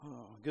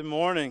Good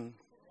morning.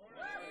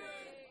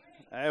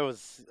 That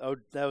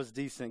was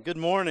decent. Good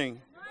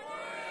morning.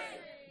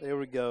 There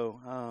we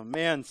go.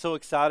 Man, so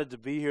excited to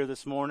be here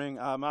this morning.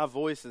 My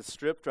voice is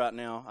stripped right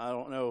now. I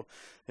don't know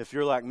if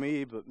you're like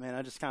me, but man,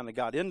 I just kind of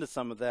got into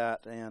some of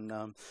that,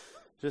 and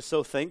just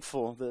so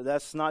thankful that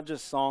that's not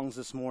just songs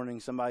this morning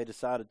somebody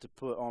decided to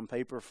put on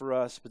paper for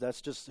us, but that's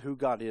just who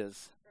God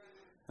is.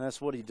 And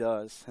that's what he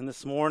does. And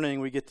this morning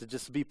we get to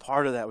just be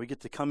part of that. We get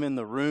to come in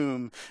the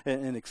room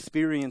and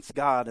experience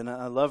God. And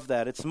I love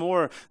that. It's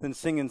more than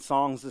singing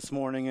songs this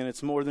morning, and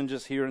it's more than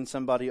just hearing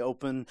somebody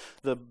open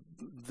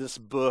this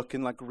book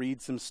and like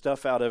read some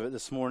stuff out of it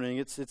this morning.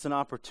 It's an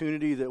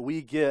opportunity that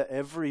we get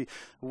every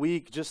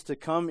week just to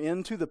come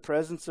into the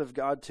presence of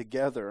God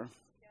together.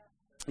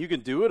 You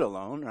can do it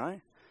alone,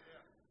 right?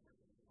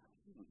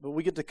 But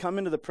we get to come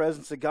into the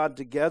presence of God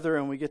together,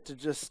 and we get to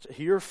just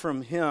hear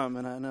from Him,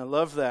 and I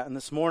love that. And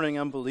this morning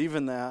I'm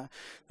believing that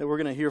we're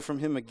going to hear from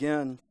Him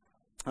again.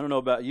 I don't know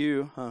about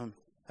you.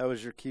 That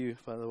was your cue,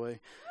 by the way.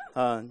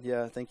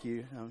 Yeah, thank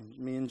you.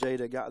 Me and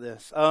Jada got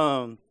this.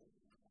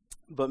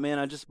 But man,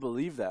 I just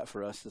believe that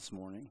for us this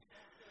morning.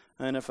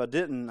 And if I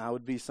didn't, I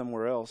would be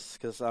somewhere else,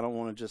 because I don't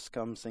want to just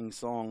come sing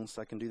songs.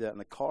 I can do that in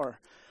the car.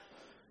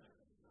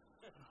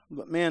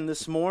 But man,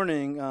 this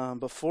morning,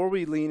 before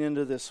we lean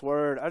into this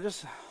word, I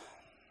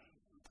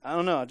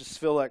don't know, I just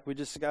feel like we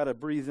just got to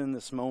breathe in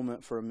this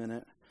moment for a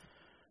minute.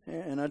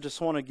 And I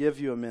just want to give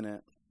you a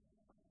minute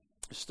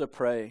just to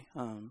pray.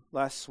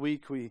 Last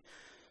week we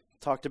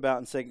talked about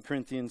in 2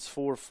 Corinthians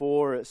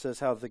 4:4, it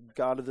says how the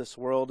God of this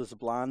world has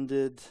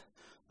blinded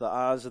the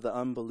eyes of the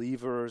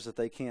unbelievers, that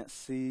they can't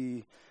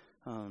see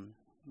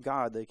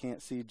God, they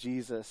can't see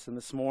Jesus. And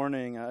this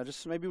morning,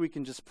 maybe we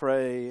can just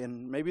pray,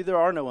 and maybe there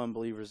are no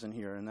unbelievers in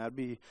here, and that'd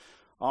be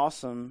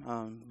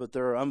awesome. But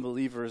there are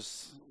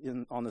unbelievers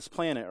on this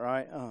planet,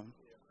 right?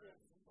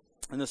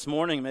 And this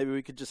morning, maybe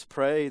we could just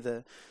pray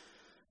that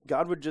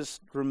God would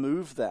just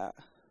remove that.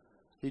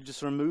 He'd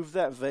just remove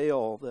that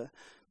veil, that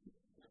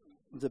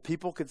the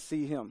people could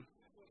see Him.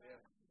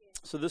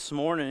 So this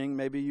morning,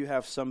 maybe you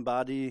have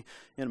somebody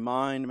in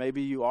mind.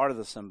 Maybe you are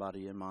the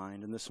somebody in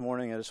mind. And this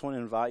morning, I just want to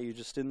invite you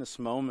just in this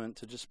moment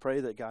to just pray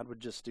that God would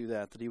just do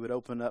that He would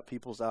open up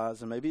people's eyes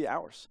and maybe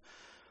ours.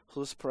 So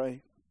let's pray.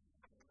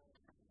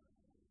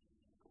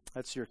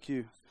 That's your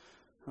cue.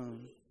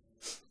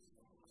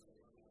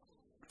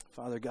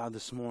 Father God,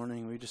 this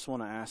morning, we just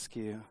want to ask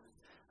you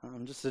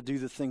just to do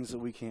the things that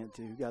we can't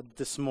do. God,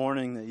 this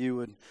morning that you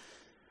would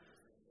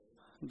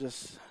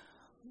just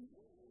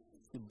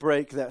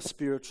break that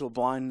spiritual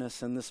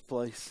blindness in this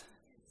place.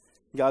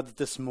 God, that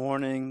this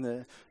morning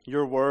that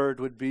your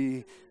word would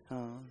be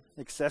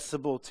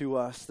accessible to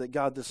us. That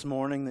God, this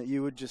morning that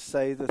you would just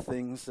say the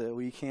things that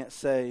we can't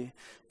say.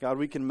 God,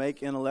 we can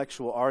make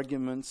intellectual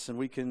arguments, and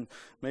we can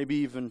maybe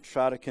even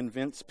try to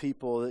convince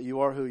people that you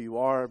are who you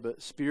are,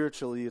 but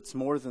spiritually it's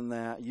more than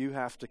that. You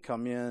have to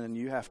come in and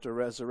you have to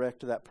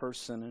resurrect that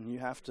person, and you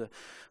have to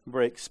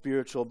break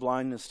spiritual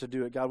blindness to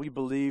do it. God, we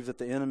believe that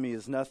the enemy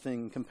is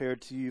nothing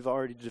compared to you. You've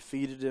already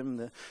defeated him.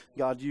 That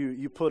God,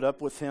 you put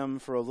up with him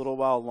for a little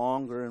while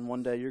longer, and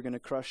one day you're going to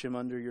crush him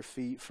under your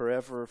feet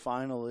forever,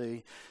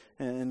 finally.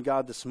 And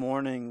God, this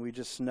morning, we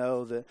just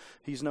know that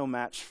he's no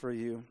match for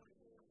you.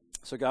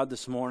 So God,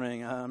 this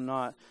morning, I'm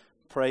not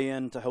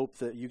praying to hope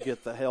that you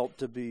get the help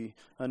to be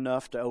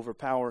enough to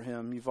overpower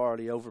him. You've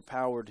already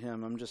overpowered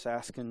him. I'm just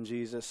asking,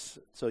 Jesus,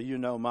 so you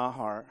know my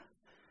heart,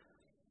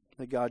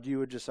 that God, you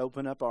would just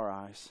open up our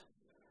eyes.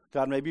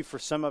 God, maybe for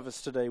some of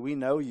us today, we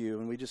know you,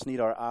 and we just need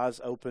our eyes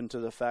open to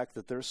the fact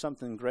that there's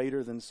something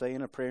greater than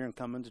saying a prayer and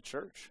coming to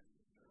church.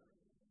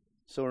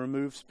 So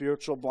remove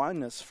spiritual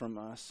blindness from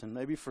us. And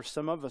maybe for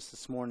some of us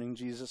this morning,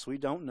 Jesus, we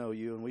don't know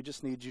you, and we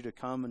just need you to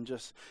come and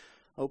just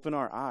open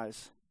our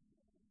eyes.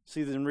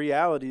 See, the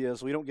reality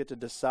is we don't get to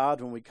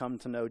decide when we come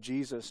to know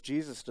Jesus.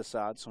 Jesus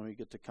decides when we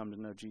get to come to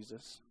know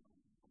Jesus.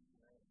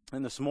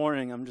 And this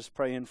morning, I'm just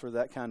praying for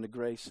that kind of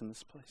grace in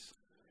this place.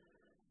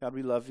 God,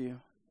 we love you.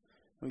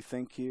 We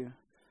thank you.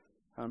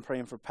 I'm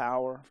praying for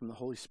power from the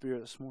Holy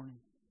Spirit this morning.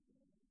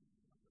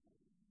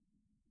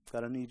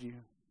 God, I need you.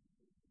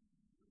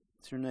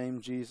 It's your name,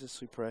 Jesus,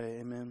 we pray.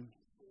 Amen.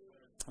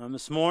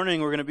 This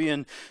morning, we're going to be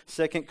in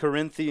 2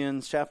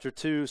 Corinthians chapter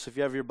 2. So if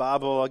you have your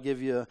Bible, I'll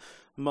give you a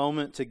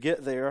moment to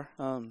get there.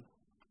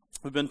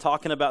 We've been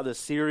talking about this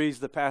series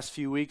the past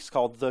few weeks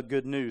called The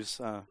Good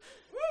News.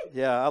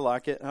 Yeah, I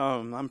like it.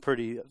 I'm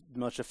pretty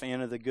much a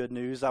fan of the good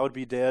news. I would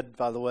be dead,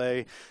 by the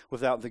way,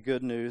 without the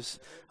good news.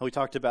 We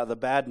talked about the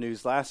bad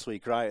news last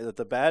week, right? That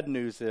the bad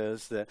news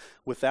is that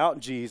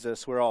without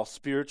Jesus, we're all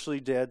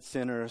spiritually dead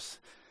sinners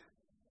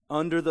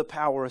under the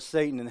power of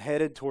Satan and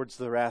headed towards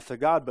the wrath of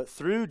God. But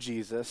through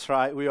Jesus,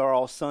 right, we are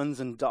all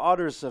sons and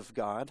daughters of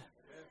God.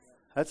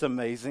 That's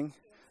amazing.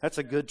 That's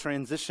a good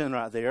transition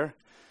right there.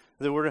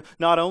 That we're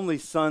not only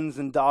sons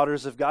and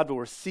daughters of God, but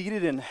we're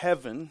seated in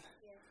heaven.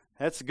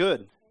 That's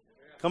good.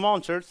 Come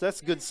on, church.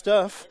 That's good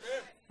stuff.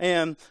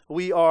 And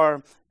we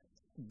are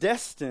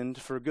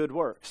destined for good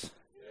works.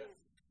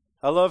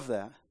 I love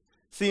that.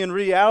 See, in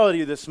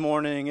reality this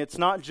morning, it's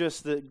not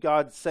just that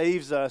God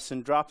saves us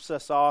and drops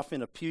us off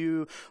in a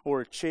pew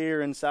or a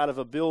chair inside of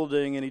a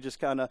building and he just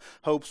kind of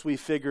hopes we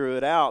figure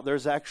it out.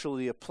 There's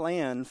actually a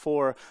plan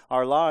for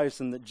our lives,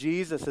 and that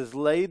Jesus has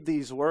laid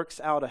these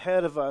works out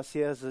ahead of us. He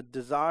has a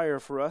desire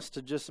for us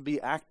to just be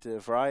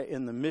active, right,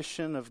 in the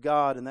mission of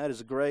God, and that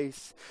is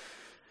grace.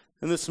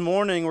 And this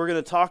morning, we're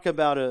going to talk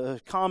about a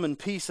common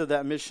piece of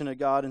that mission of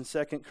God in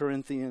 2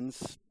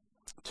 Corinthians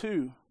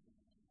 2.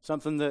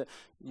 Something that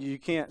you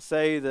can't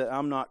say that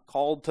I'm not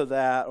called to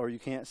that, or you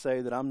can't say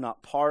that I'm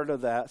not part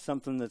of that.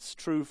 Something that's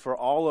true for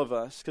all of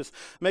us. Because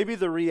maybe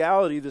the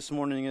reality this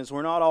morning is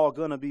we're not all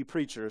going to be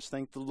preachers.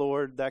 Thank the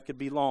Lord, that could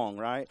be long,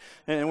 right?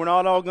 And we're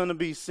not all going to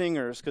be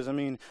singers. Because, I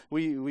mean,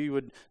 we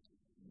would...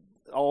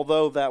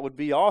 Although that would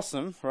be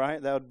awesome,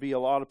 right? That would be a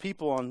lot of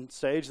people on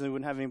stage and they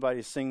wouldn't have anybody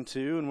to sing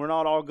to. And we're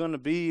not all going to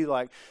be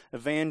like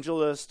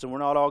evangelists, and we're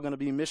not all going to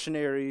be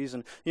missionaries.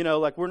 And, you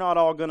know, like we're not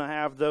all going to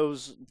have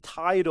those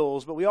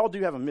titles, but we all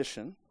do have a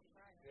mission.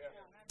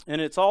 And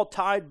it's all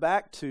tied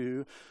back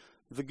to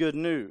the good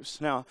news.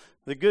 Now,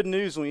 the good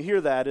news when we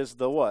hear that is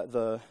the what?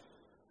 The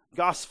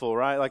gospel,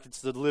 right? Like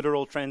it's the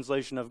literal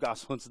translation of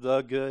gospel. It's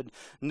the good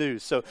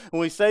news. So when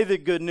we say the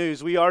good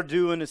news, we are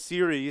doing a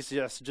series,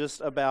 yes,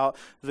 just about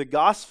the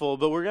gospel,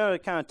 but we're going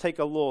to kind of take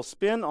a little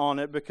spin on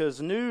it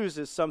because news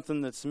is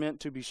something that's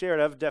meant to be shared.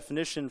 I have a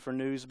definition for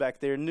news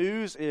back there.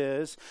 News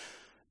is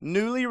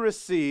newly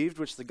received,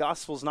 which the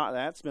gospel's not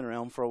that, it's been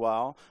around for a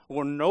while,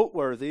 or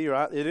noteworthy,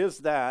 right? It is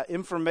that.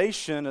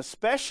 Information,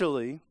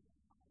 especially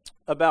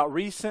about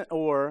recent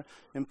or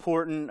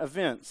important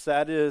events.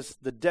 That is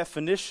the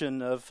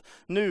definition of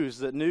news,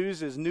 that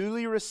news is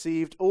newly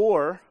received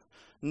or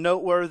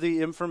noteworthy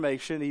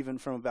information, even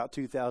from about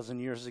 2,000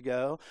 years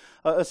ago,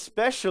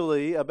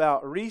 especially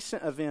about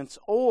recent events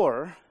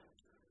or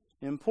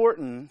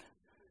important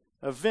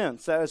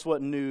events. That is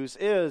what news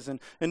is. And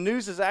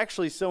news is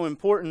actually so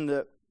important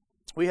that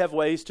we have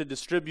ways to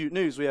distribute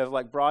news. We have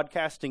like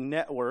broadcasting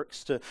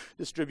networks to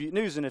distribute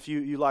news. And if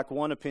you like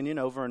one opinion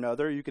over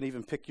another, you can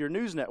even pick your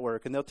news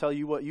network and they'll tell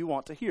you what you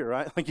want to hear,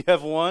 right? Like you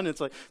have one,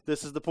 it's like,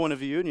 this is the point of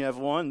view, and you have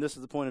one, this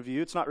is the point of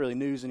view. It's not really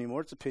news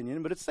anymore, it's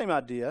opinion, but it's the same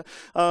idea.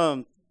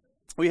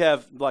 We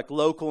have like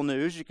local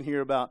news. You can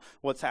hear about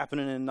what's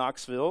happening in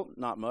Knoxville,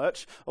 not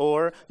much.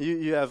 Or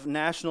you have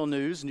national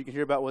news and you can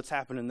hear about what's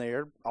happening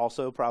there,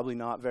 also probably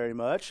not very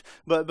much.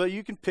 But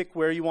you can pick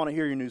where you want to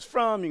hear your news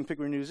from. You can pick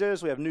where your news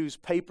is. We have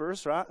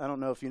newspapers, right? I don't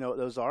know if you know what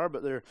those are,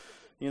 but they're,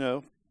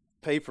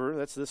 paper.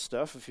 That's this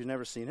stuff if you've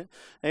never seen it.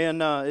 And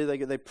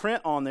they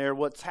print on there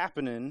what's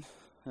happening.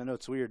 I know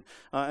it's weird,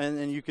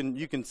 and you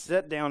can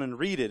sit down and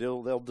read it.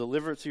 They'll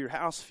deliver it to your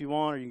house if you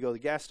want, or you can go to the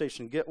gas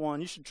station and get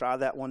one. You should try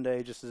that one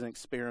day just as an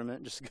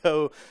experiment. Just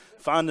go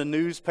find a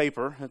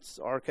newspaper. It's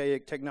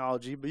archaic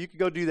technology, but you could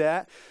go do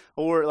that.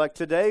 Or like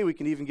today, we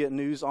can even get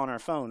news on our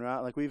phone,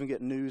 right? Like we even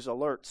get news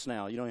alerts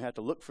now. You don't even have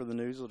to look for the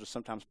news. It'll just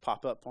sometimes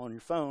pop up on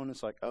your phone.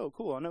 It's like, oh,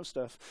 cool, I know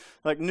stuff.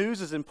 Like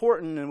news is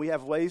important, and we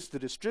have ways to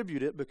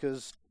distribute it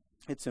because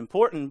it's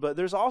important, but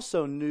there's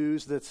also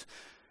news that's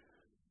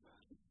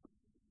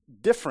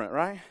different,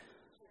 right?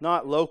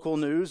 Not local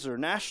news or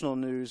national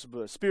news,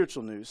 but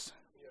spiritual news.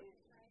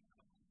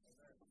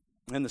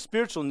 And the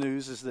spiritual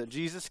news is that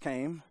Jesus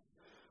came,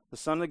 the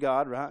Son of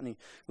God, right? And he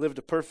lived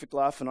a perfect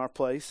life in our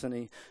place, and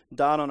he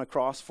died on a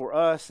cross for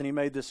us, and he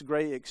made this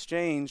great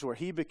exchange where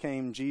he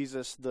became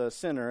Jesus the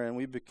sinner, and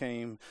we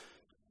became,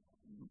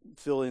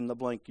 fill in the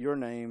blank, your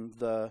name,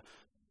 the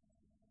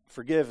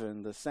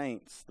forgiven, the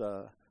saints,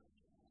 the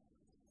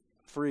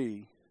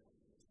free.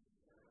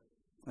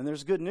 And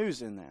there's good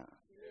news in that.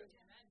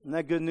 And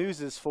that good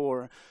news is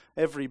for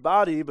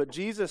everybody, but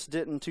Jesus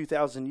didn't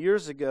 2,000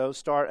 years ago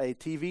start a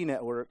TV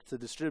network to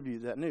distribute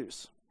that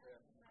news.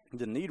 He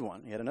didn't need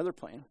one. He had another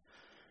plan.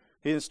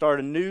 He didn't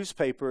start a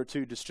newspaper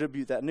to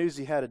distribute that news.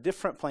 He had a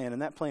different plan,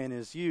 and that plan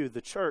is you,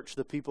 the church,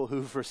 the people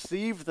who've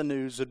received the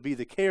news would be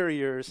the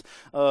carriers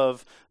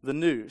of the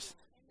news.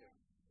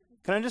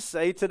 Can I just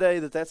say today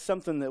that that's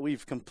something that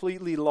we've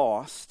completely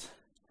lost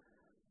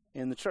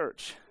in the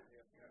church,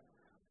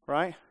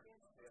 right?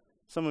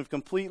 Some we've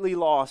completely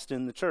lost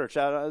in the church.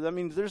 I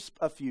mean, there's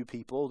a few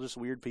people, just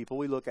weird people.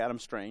 We look at them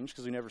strange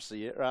because we never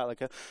see it, right?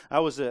 Like I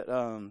was at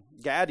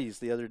Gaddy's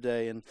the other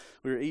day, and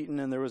we were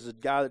eating, and there was a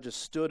guy that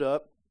just stood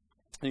up,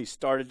 and he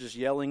started just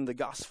yelling the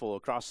gospel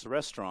across the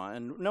restaurant.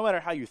 And no matter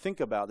how you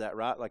think about that,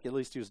 right? Like at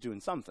least he was doing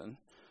something.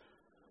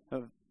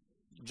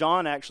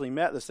 John actually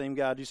met the same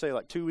guy. Did you say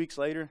like 2 weeks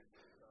later?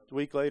 A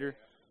week later?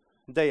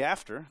 Day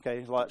after,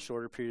 okay, a lot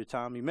shorter period of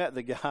time. He met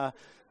the guy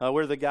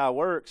where the guy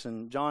works,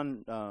 and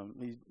John,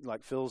 he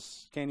like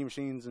fills candy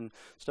machines and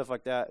stuff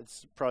like that.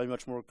 It's probably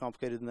much more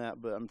complicated than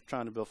that, but I'm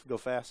trying to go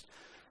fast.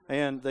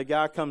 And the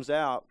guy comes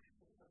out,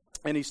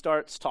 and he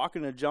starts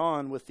talking to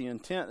John with the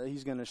intent that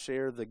he's going to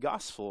share the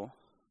gospel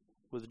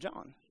with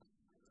John.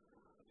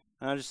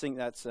 And I just think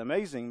that's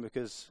amazing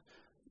because,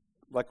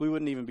 like, we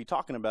wouldn't even be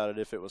talking about it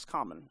if it was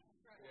common,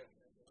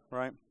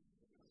 right?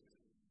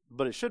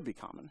 But it should be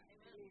common.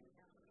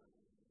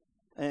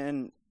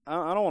 And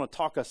I don't want to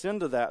talk us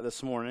into that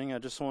this morning. I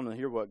just want to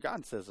hear what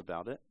God says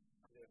about it.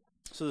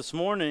 So this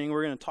morning,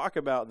 we're going to talk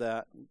about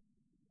that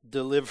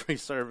delivery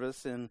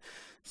service in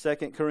 2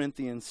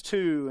 Corinthians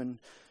 2, and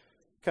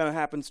kind of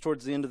happens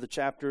towards the end of the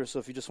chapter. So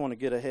if you just want to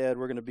get ahead,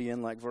 we're going to be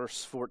in like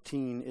verse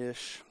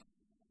 14-ish.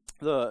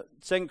 The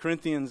 2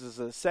 Corinthians is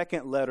the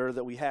second letter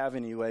that we have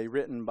anyway,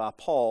 written by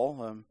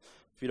Paul.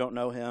 If you don't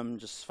know him,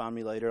 just find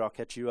me later. I'll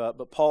catch you up.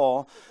 But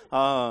Paul,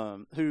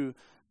 who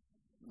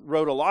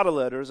wrote a lot of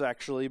letters,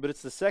 actually, but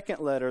it's the second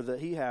letter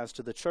that he has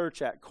to the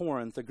church at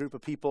Corinth, a group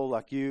of people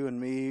like you and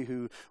me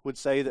who would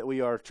say that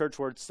we are church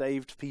word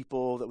saved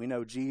people, that we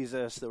know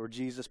Jesus, that we're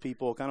Jesus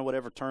people, kind of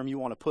whatever term you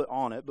want to put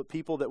on it, but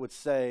people that would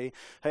say,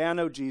 hey, I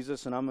know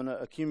Jesus, and I'm going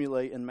to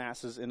accumulate in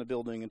masses in a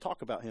building and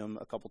talk about him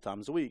a couple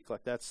times a week.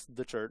 Like, that's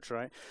the church,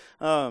 right?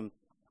 And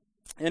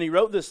he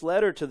wrote this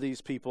letter to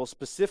these people,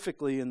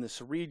 specifically in this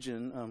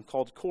region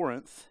called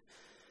Corinth,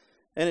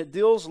 and it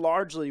deals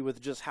largely with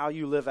just how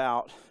you live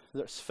out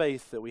this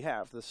faith that we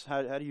have. This,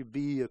 how do you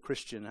be a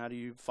Christian? How do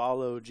you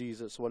follow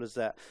Jesus? What does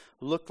that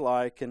look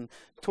like? And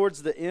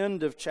towards the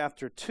end of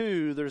chapter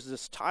 2, there's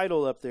this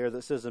title up there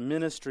that says, A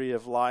Ministry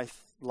of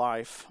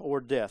Life or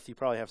Death. You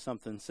probably have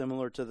something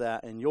similar to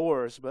that in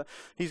yours, but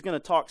he's going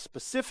to talk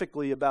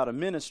specifically about a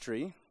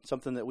ministry,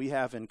 something that we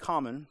have in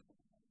common,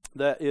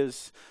 that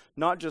is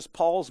not just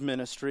Paul's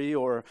ministry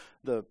or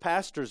the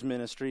pastor's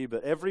ministry,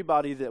 but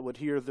everybody that would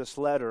hear this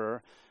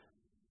letter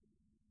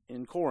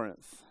in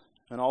Corinth.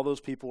 And all those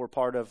people were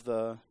part of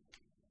the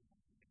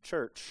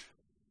church.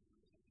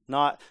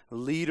 Not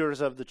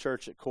leaders of the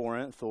church at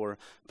Corinth or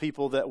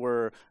people that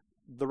were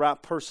the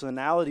right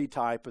personality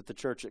type at the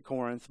church at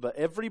Corinth, but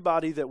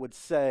everybody that would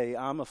say,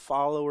 I'm a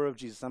follower of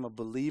Jesus, I'm a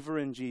believer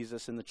in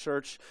Jesus, in the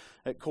church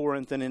at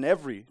Corinth, and in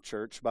every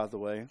church, by the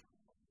way.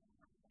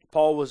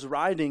 Paul was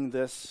writing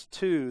this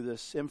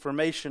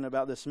information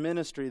about this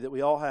ministry that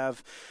we all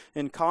have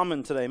in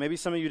common today. Maybe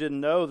some of you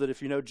didn't know that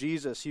if you know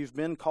Jesus, you've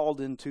been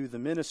called into the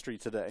ministry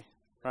today,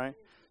 right?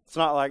 It's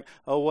not like,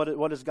 oh,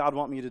 what does God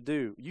want me to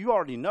do? You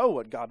already know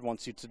what God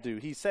wants you to do.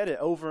 He said it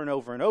over and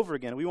over and over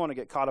again. We want to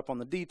get caught up on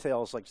the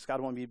details, like, does God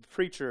want me to be a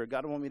preacher?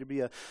 God want me to be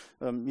a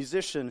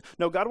musician?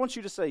 No, God wants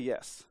you to say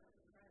yes.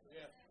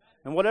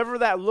 And whatever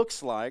that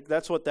looks like,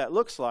 that's what that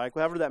looks like.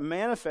 However that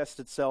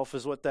manifests itself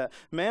is what that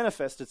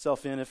manifests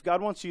itself in. If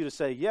God wants you to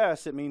say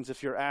yes, it means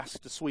if you're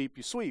asked to sweep,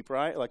 you sweep,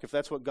 right? Like if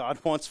that's what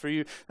God wants for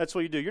you, that's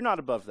what you do. You're not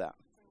above that,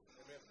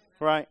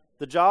 right?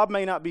 The job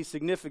may not be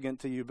significant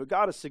to you, but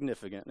God is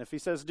significant. And if he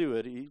says do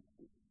it,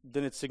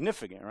 then it's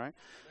significant, right?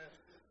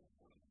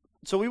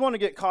 So we want to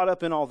get caught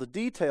up in all the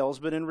details,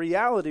 but in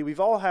reality,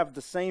 we've all have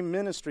the same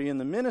ministry, and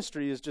the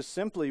ministry is just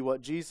simply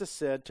what Jesus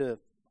said to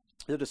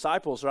the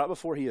disciples right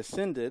before he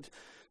ascended,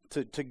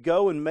 to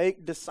go and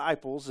make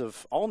disciples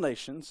of all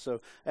nations.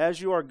 So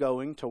as you are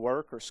going to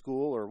work or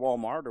school or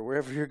Walmart or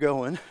wherever you're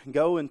going,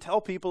 go and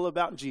tell people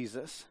about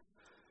Jesus.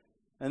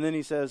 And then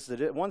he says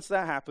that once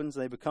that happens,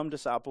 they become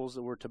disciples,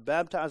 that we're to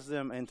baptize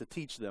them and to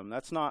teach them.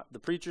 That's not the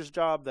preacher's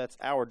job, that's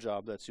our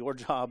job, that's your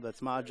job,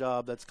 that's my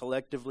job, that's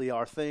collectively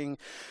our thing.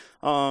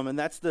 And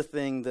that's the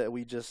thing that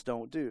we just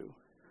don't do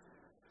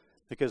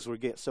because we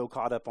get so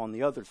caught up on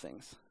the other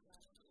things.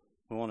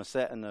 We want to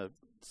sit in a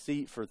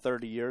seat for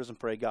 30 years and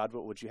pray, God,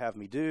 what would you have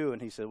me do?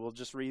 And he said, well,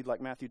 just read like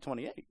Matthew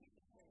 28.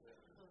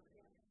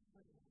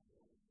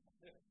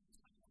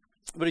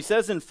 But he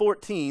says in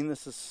 14,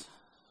 this is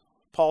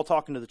Paul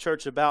talking to the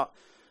church about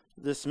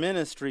this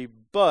ministry,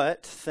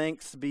 but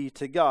thanks be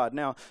to God.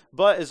 Now,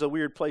 but is a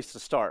weird place to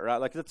start, right?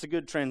 Like that's a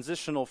good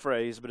transitional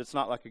phrase, but it's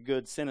not like a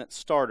good sentence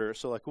starter.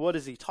 So like, what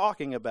is he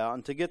talking about?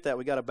 And to get that,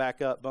 we got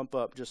to bump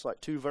up just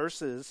like 2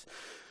 verses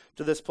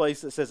to this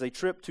place that says a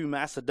trip to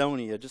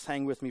Macedonia. Just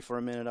hang with me for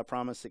a minute. I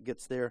promise it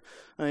gets there.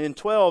 In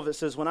 12, it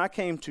says, when I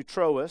came to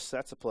Troas,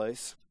 that's a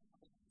place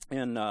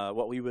in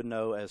what we would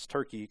know as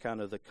Turkey, kind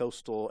of the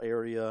coastal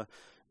area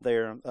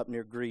there up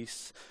near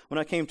Greece. When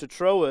I came to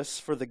Troas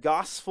for the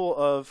gospel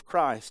of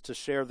Christ, to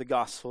share the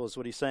gospel is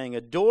what he's saying.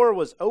 A door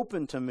was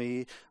opened to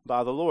me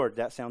by the Lord.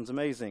 That sounds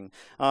amazing.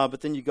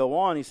 But then you go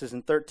on, he says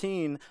in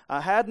 13,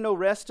 I had no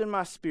rest in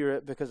my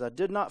spirit because I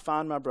did not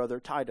find my brother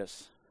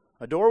Titus.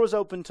 A door was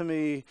open to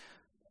me,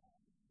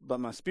 but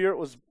my spirit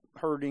was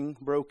hurting,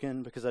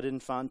 broken, because I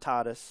didn't find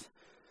Titus.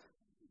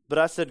 But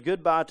I said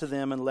goodbye to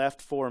them and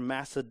left for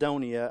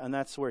Macedonia, and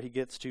that's where he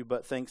gets to,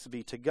 but thanks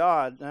be to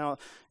God. Now,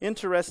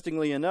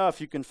 interestingly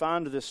enough, you can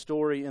find this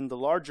story in the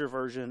larger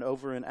version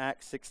over in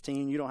Acts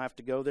 16. You don't have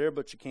to go there,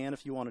 but you can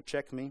if you want to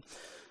check me.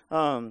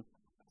 And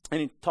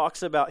he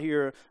talks about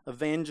here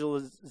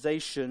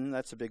evangelization,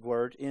 that's a big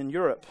word, in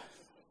Europe.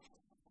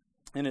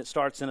 And it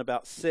starts in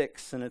about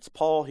 6, and it's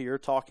Paul here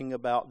talking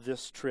about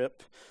this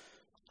trip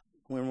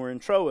when we're in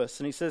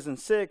Troas. And he says in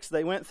 6,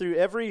 they went through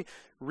every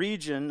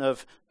region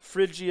of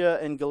Phrygia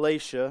and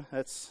Galatia,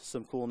 that's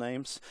some cool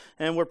names,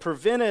 and were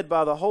prevented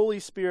by the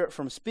Holy Spirit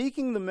from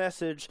speaking the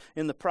message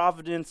in the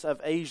province of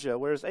Asia.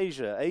 Where's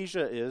Asia?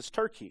 Asia is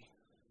Turkey.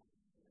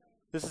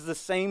 This is the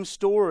same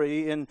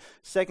story in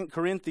 2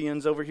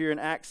 Corinthians over here in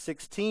Acts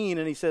 16,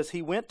 and he says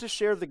he went to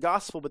share the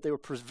gospel, but they were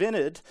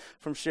prevented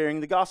from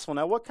sharing the gospel.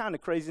 Now, what kind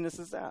of craziness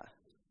is that?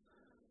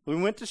 We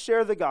went to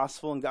share the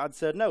gospel, and God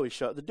said no. He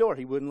shut the door.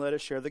 He wouldn't let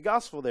us share the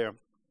gospel there.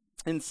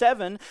 In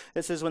 7,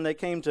 it says when they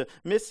came to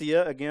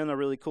Mysia, again, a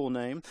really cool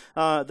name,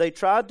 they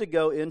tried to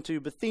go into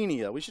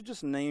Bithynia. We should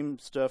just name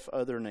stuff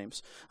other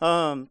names.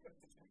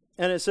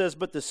 And it says,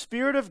 but the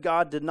Spirit of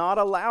God did not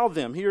allow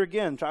them. Here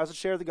again, tries to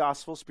share the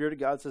gospel. Spirit of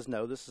God says,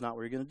 no, this is not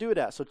where you're going to do it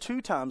at. So 2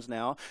 times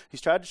now,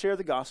 he's tried to share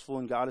the gospel,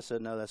 and God has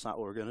said, no, that's not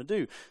what we're going to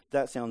do.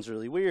 That sounds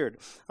really weird.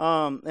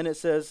 And it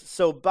says,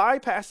 so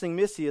bypassing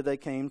Mysia, they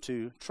came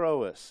to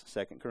Troas,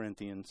 2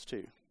 Corinthians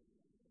 2.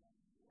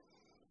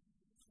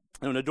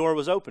 And the door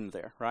was opened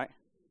there, right?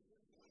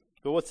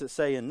 But what's it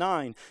say in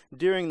 9?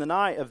 During the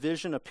night, a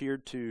vision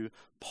appeared to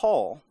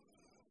Paul.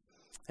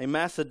 A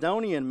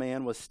Macedonian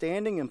man was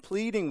standing and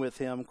pleading with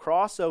him,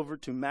 cross over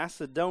to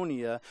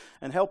Macedonia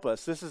and help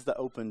us. This is the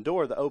open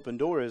door. The open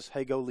door is,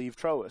 hey, go leave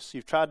Troas.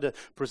 You've tried to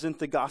present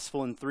the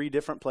gospel in 3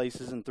 different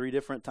places and 3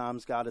 different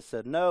times. God has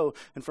said no.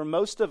 And for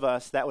most of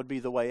us, that would be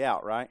the way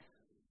out, right?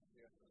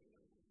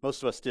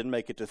 Most of us didn't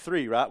make it to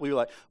 3, right? We were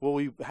like, well,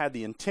 we had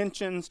the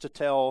intentions to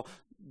tell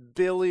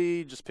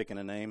Billy, just picking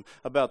a name,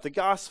 about the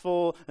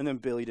gospel, and then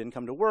Billy didn't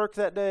come to work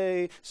that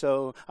day,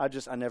 so I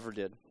never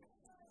did.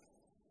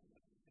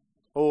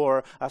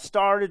 Or I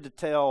started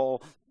to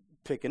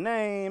pick a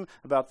name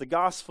about the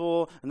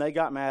gospel, and they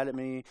got mad at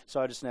me,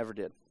 so I just never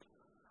did.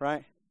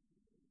 Right?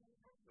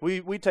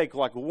 We take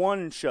like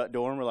one shut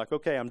door, and we're like,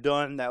 okay, I'm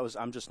done.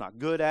 I'm just not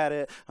good at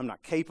it. I'm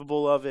not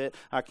capable of it.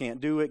 I can't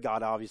do it.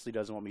 God obviously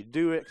doesn't want me to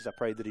do it because I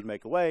prayed that he'd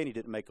make a way, and he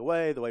didn't make a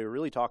way. The way we're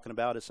really talking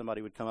about is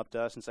somebody would come up to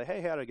us and say, hey,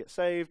 how do I get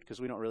saved?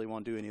 Because we don't really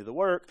want to do any of the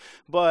work.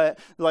 But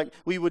like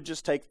we would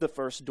just take the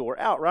first door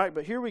out, right?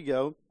 But here we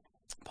go.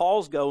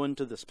 Paul's going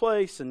to this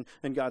place, and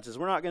God says,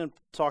 we're not going to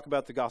talk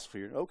about the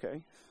gospel here.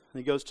 Okay. And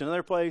he goes to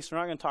another place, we're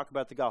not going to talk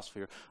about the gospel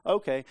here.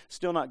 Okay,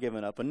 still not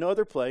giving up.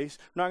 Another place,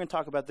 we're not going to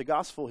talk about the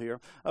gospel here.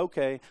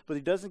 Okay, but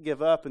he doesn't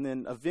give up, and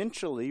then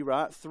eventually,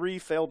 right, 3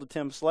 failed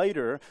attempts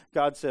later,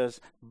 God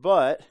says,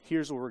 but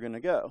here's where we're going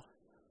to go.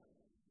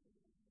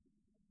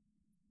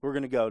 We're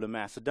going to go to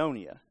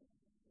Macedonia.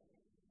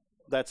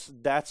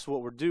 That's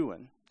what we're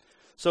doing.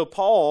 So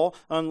Paul,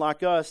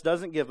 unlike us,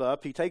 doesn't give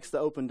up. He takes the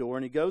open door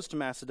and he goes to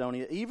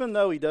Macedonia, even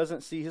though he doesn't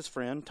see his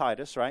friend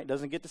Titus, right?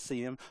 Doesn't get to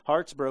see him.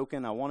 Heart's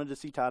broken. I wanted to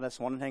see Titus,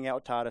 wanted to hang out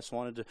with Titus,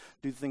 wanted to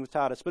do the thing with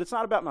Titus. But it's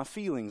not about my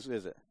feelings,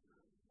 is it?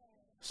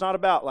 It's not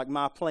about like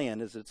my plan,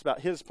 is it? It's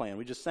about his plan.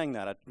 We just sang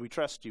that. We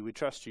trust you. We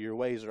trust you. Your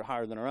ways are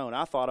higher than our own.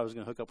 I thought I was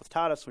going to hook up with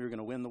Titus. We were going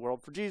to win the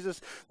world for Jesus.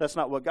 That's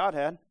not what God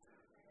had.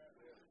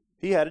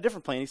 He had a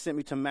different plan. He sent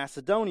me to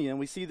Macedonia, and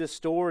we see this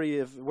story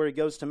of where he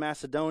goes to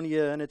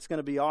Macedonia, and it's going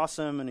to be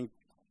awesome, and he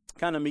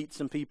kind of meets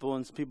some people,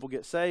 and some people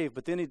get saved.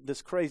 But then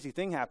this crazy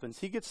thing happens.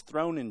 He gets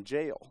thrown in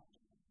jail.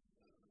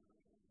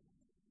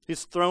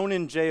 He's thrown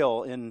in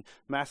jail in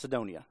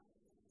Macedonia.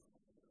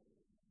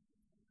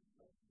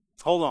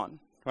 Hold on,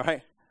 all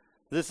right?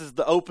 This is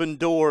the open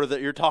door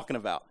that you're talking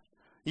about.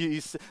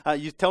 You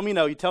tell me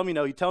no, you tell me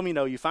no, you tell me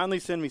no. You finally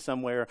send me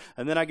somewhere,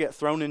 and then I get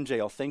thrown in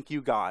jail. Thank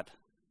you, God.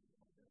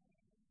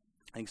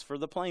 Thanks for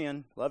the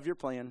plan. Love your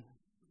plan.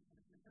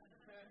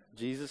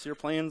 Jesus, your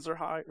plans are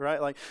high,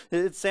 right? Like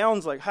it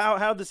sounds like how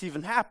did this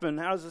even happen?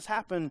 How does this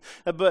happen?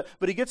 But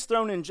he gets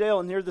thrown in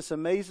jail, and here this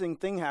amazing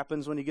thing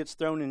happens when he gets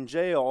thrown in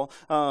jail.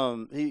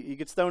 He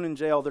gets thrown in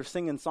jail. They're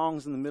singing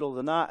songs in the middle of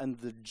the night, and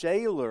the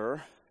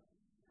jailer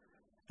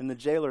and the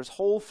jailer's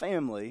whole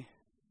family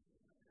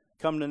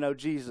come to know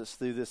Jesus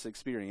through this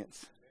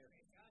experience.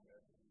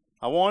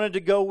 I wanted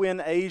to go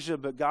in Asia,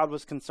 but God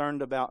was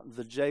concerned about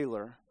the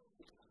jailer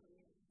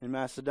in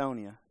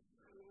Macedonia.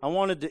 I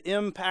wanted to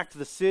impact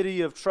the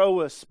city of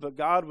Troas, but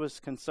God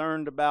was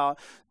concerned about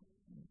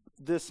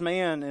this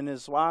man and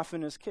his wife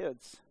and his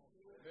kids.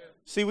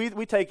 See,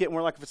 we take it and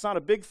we're like, if it's not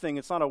a big thing,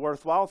 it's not a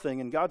worthwhile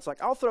thing. And God's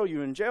like, I'll throw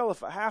you in jail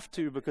if I have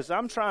to because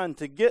I'm trying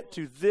to get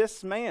to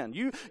this man.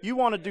 You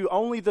want to do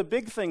only the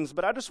big things,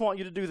 but I just want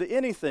you to do the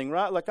anything,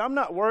 right? Like I'm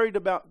not worried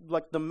about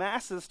like the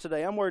masses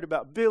today. I'm worried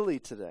about Billy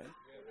today.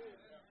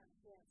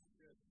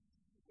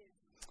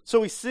 So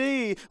we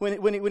see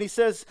when he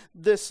says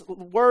this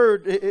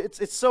word,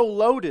 it's so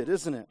loaded,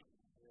 isn't it?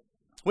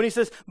 When he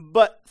says,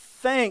 but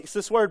thanks,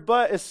 this word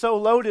but is so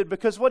loaded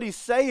because what he's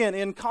saying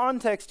in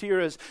context here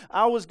is,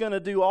 I was going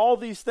to do all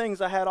these things.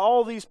 I had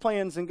all these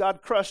plans and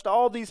God crushed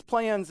all these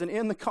plans. And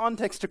in the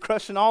context of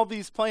crushing all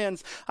these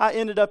plans, I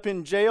ended up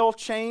in jail,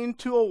 chained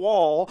to a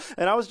wall.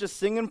 And I was just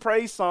singing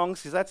praise songs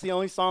because that's the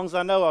only songs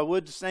I know. I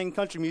would sing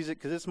country music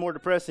because it's more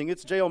depressing.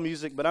 It's jail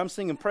music, but I'm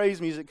singing praise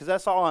music because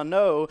that's all I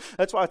know.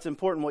 That's why it's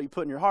important what you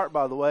put in your heart,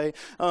 by the way.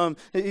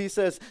 He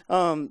says,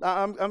 I'm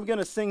going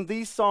to sing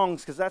these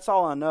songs because that's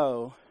all I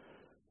know.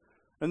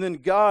 And then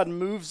God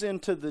moves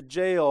into the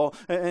jail,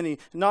 and he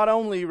not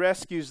only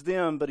rescues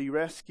them, but he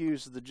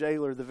rescues the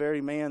jailer, the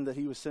very man that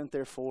he was sent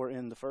there for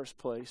in the first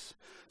place.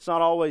 It's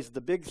not always the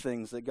big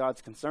things that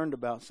God's concerned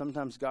about.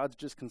 Sometimes God's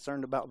just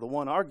concerned about the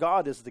one. Our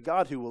God is the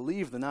God who will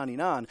leave the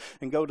 99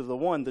 and go to the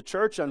one. The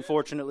church,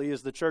 unfortunately,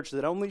 is the church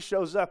that only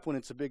shows up when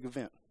it's a big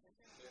event.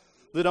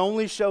 That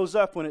only shows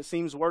up when it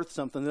seems worth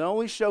something. That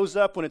only shows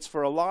up when it's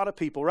for a lot of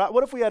people, right?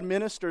 What if we had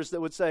ministers that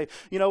would say,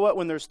 you know what,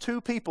 when there's 2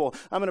 people,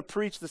 I'm going to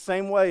preach the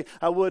same way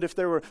I would if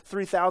there were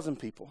 3,000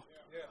 people?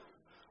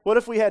 What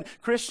if we had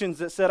Christians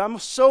that said, I'm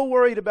so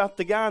worried about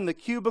the guy in the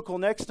cubicle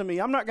next to me,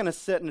 I'm not going to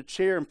sit in a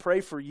chair and pray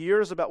for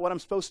years about what I'm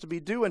supposed to be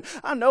doing.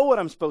 I know what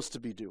I'm supposed to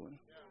be doing.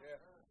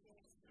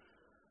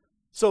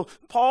 So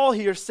Paul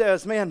here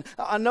says, man,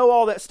 I know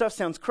all that stuff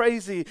sounds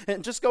crazy,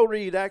 and just go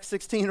read Acts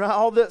 16, right?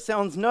 All that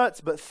sounds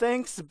nuts, but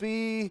thanks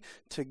be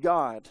to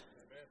God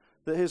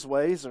that his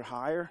ways are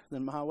higher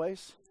than my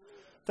ways.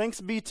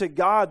 Thanks be to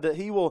God that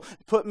he will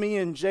put me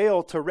in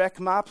jail to wreck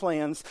my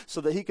plans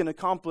so that he can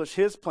accomplish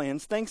his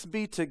plans. Thanks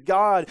be to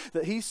God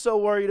that he's so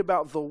worried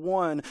about the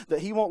one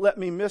that he won't let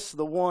me miss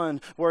the one,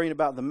 worrying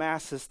about the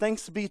masses.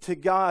 Thanks be to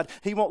God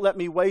he won't let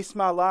me waste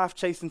my life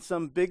chasing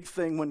some big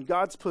thing when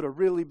God's put a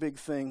really big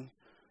thing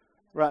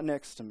right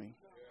next to me.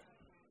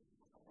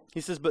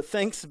 He says, but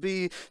thanks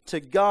be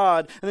to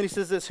God. And then he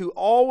says this, who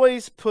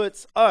always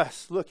puts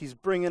us, look, he's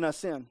bringing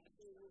us in.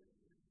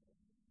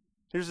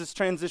 Here's this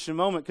transition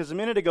moment, because a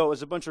minute ago it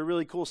was a bunch of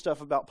really cool stuff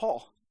about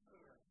Paul.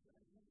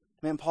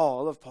 Man,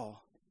 Paul, I love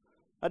Paul.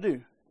 I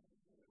do.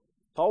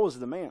 Paul was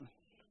the man.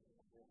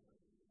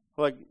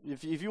 Like,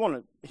 if you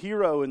want a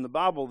hero in the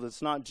Bible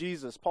that's not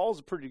Jesus, Paul's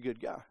a pretty good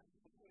guy.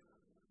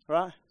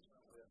 Right?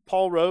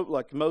 Paul wrote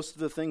like most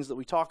of the things that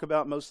we talk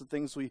about, most of the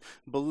things we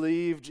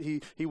believed.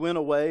 He went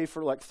away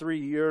for like 3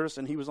 years,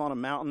 and he was on a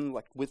mountain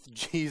like with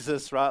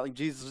Jesus, right? Like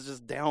Jesus was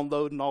just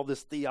downloading all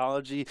this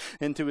theology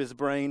into his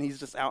brain. He's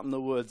just out in the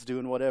woods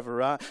doing whatever,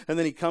 right? And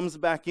then he comes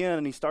back in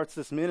and he starts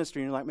this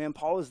ministry, and you're like, man,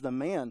 Paul is the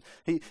man.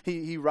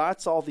 He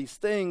writes all these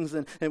things,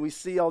 and we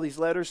see all these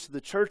letters to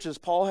the churches.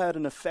 Paul had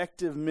an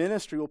effective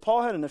ministry. Well,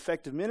 Paul had an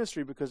effective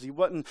ministry because he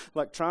wasn't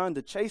like trying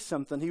to chase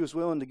something. He was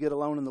willing to get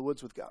alone in the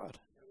woods with God.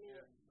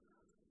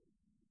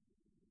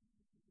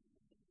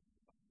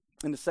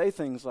 And to say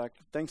things like,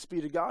 thanks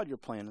be to God, your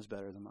plan is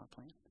better than my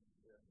plan.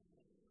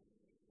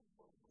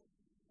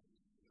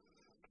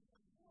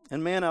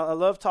 And man, I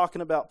love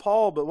talking about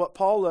Paul, but what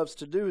Paul loves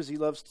to do is he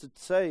loves to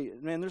say,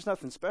 man, there's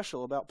nothing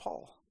special about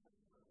Paul.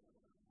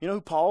 You know who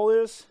Paul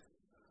is?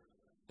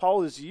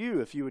 Paul is you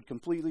if you would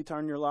completely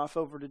turn your life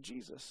over to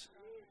Jesus.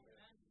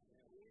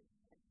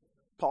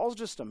 Paul's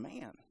just a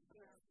man.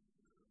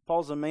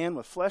 Paul's a man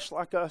with flesh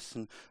like us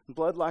and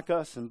blood like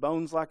us and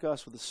bones like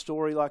us, with a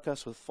story like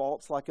us, with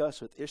faults like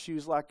us, with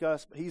issues like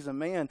us. But he's a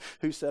man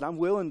who said, I'm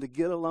willing to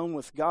get alone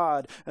with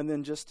God and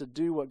then just to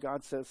do what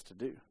God says to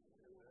do.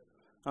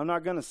 I'm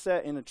not going to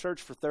sit in a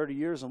church for 30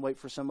 years and wait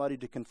for somebody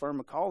to confirm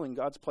a calling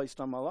God's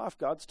placed on my life.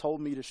 God's told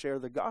me to share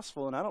the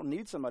gospel, and I don't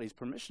need somebody's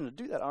permission to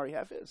do that. I already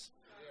have his.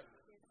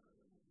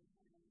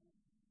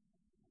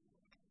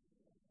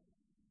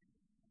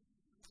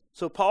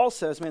 So Paul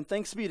says, man,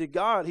 thanks be to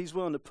God, he's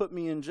willing to put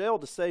me in jail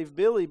to save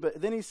Billy.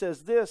 But then he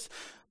says this,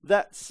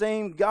 that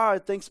same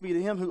God, thanks be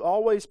to him who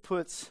always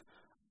puts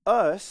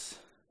us,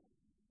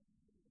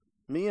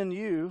 me and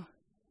you,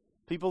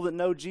 people that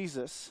know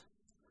Jesus,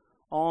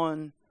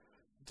 on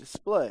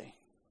display.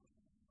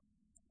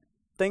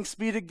 Thanks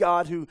be to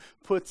God who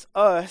puts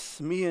us,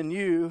 me and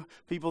you,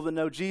 people that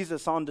know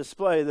Jesus, on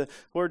display. The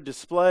word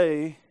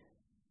display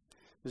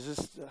is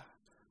just,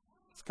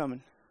 it's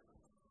coming.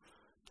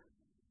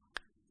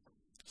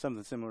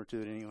 Something similar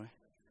to it anyway.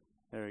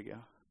 There we go.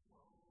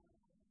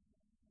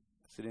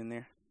 Is it in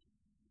there?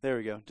 There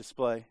we go.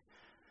 Display.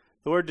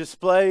 The word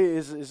display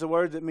is a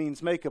word that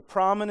means make a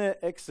prominent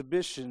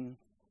exhibition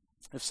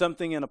of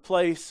something in a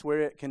place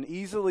where it can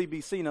easily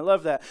be seen. I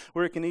love that.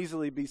 Where it can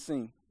easily be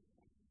seen.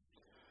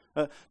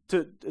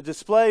 To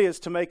display is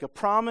to make a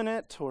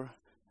prominent or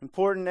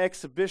important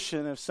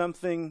exhibition of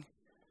something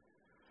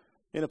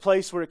in a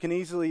place where it can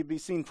easily be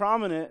seen.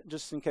 Prominent,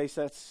 just in case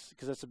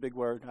because that's a big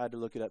word. I had to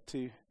look it up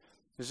too.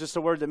 It's just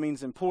a word that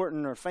means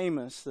important or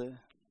famous. That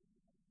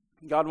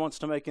God wants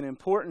to make an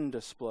important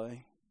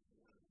display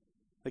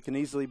that can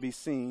easily be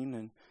seen.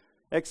 And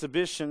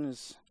exhibition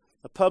is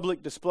a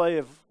public display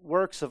of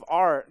works of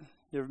art.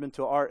 You ever been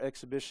to an art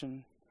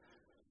exhibition?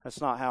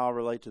 That's not how I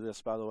relate to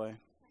this, by the way.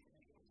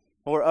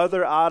 Or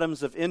other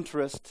items of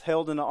interest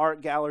held in an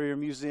art gallery or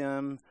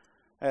museum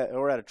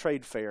or at a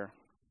trade fair.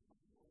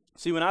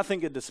 See, when I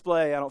think of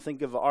display, I don't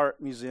think of an art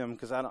museum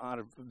because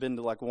I've been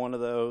to like one of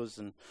those,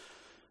 and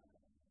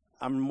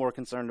I'm more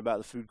concerned about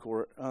the food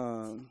court.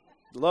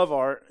 Love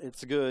art.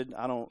 It's good.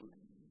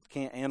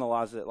 Can't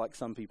analyze it like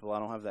some people. I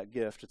don't have that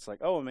gift. It's like,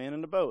 oh, a man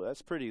in a boat.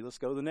 That's pretty. Let's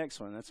go to the next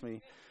one. That's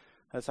me.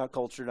 That's how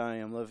cultured I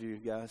am. Love you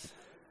guys.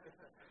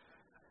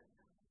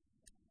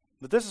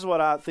 But this is what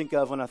I think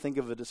of when I think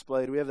of a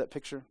display. Do we have that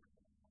picture?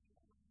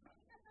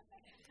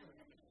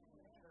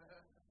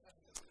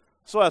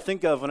 That's what I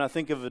think of when I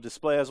think of a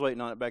display. I was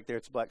waiting on it back there.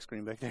 It's a black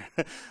screen back there.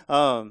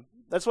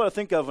 That's what I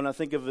think of when I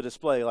think of a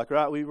display. Like,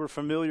 right, we were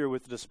familiar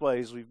with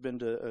displays. We've been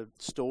to a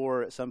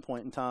store at some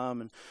point in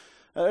time. And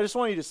I just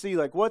want you to see,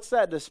 like, what's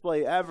that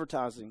display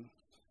advertising?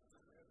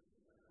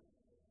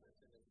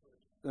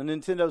 The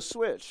Nintendo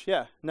Switch,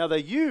 yeah. Now, they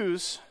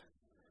use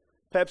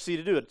Pepsi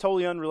to do it.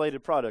 Totally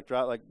unrelated product,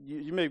 right? Like,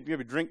 you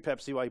maybe drink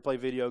Pepsi while you play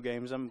video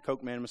games. I'm a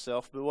Coke man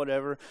myself, but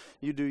whatever.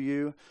 You do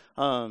you.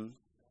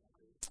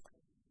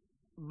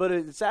 But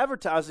it's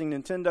advertising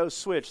Nintendo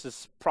Switch,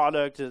 this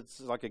product. It's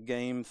like a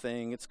game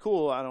thing. It's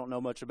cool. I don't know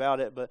much about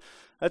it, but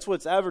that's what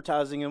it's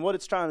advertising. And what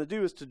it's trying to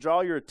do is to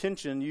draw your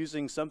attention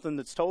using something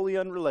that's totally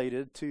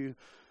unrelated to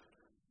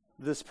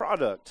this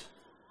product.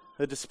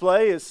 A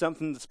display is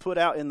something that's put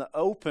out in the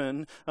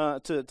open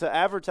to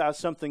advertise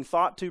something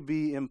thought to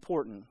be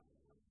important.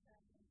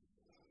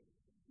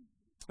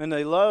 And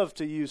they love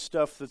to use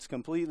stuff that's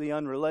completely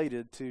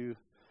unrelated to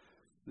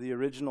the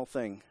original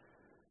thing.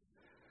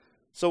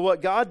 So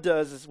what God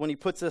does is when he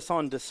puts us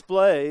on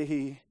display,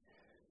 he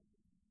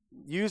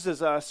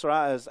uses us,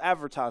 right, as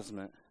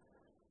advertisement.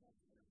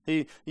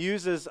 He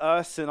uses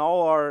us in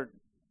all our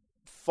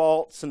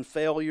faults and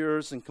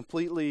failures and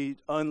completely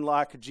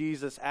unlike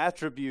Jesus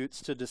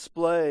attributes to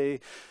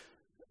display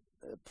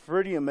a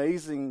pretty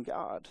amazing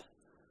God.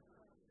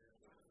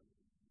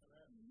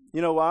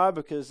 You know why?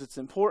 Because it's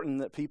important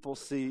that people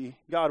see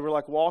God. We're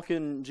like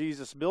walking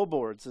Jesus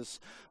billboards,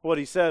 is what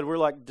he said. We're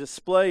like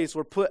displays.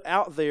 We're put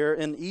out there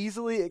in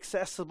easily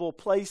accessible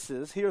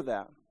places. Hear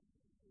that.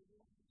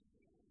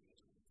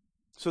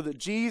 So that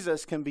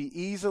Jesus can be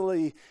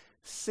easily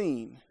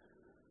seen.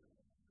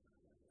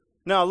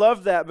 Now, I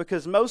love that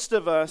because most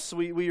of us,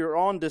 we are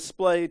on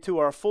display to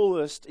our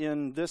fullest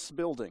in this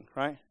building,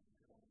 right?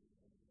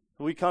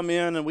 We come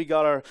in and we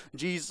got our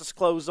Jesus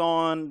clothes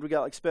on. We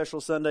got like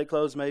special Sunday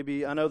clothes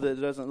maybe. I know that it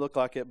doesn't look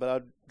like it, but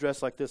I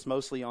dress like this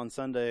mostly on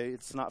Sunday.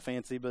 It's not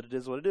fancy, but it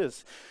is what it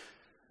is.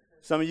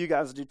 Some of you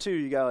guys do too.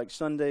 You got like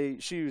Sunday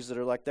shoes that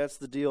are like, that's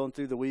the deal, and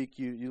through the week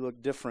you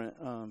look different.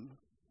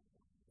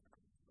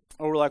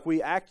 Or like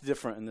we act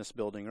different in this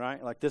building,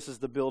 right? Like this is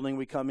the building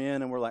we come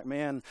in and we're like,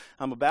 man,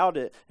 I'm about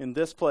it in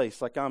this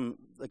place. Like I'm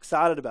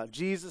excited about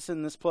Jesus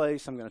in this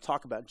place. I'm going to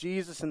talk about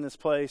Jesus in this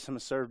place. I'm going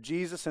to serve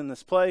Jesus in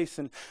this place.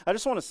 And I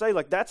just want to say,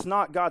 like, that's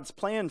not God's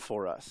plan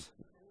for us.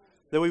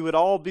 That we would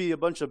all be a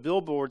bunch of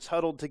billboards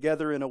huddled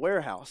together in a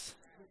warehouse.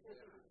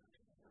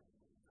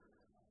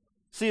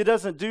 See, it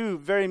doesn't do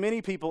very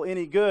many people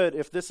any good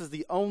if this is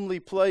the only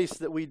place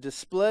that we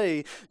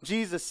display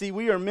Jesus. See,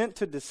 we are meant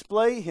to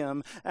display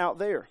him out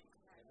there.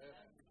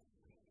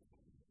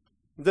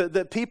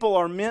 That people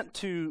are meant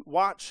to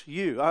watch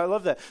you. I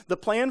love that. The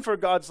plan for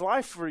God's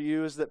life for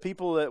you is that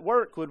people at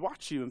work would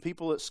watch you, and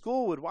people at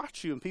school would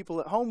watch you, and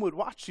people at home would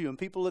watch you, and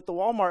people at the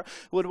Walmart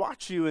would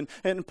watch you.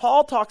 And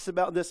Paul talks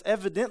about this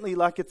evidently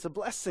like it's a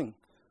blessing.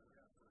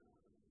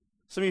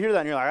 Some of you hear that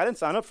and you're like, I didn't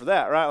sign up for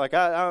that, right? Like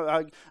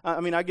I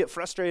mean, I get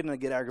frustrated and I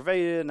get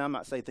aggravated and I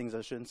might say things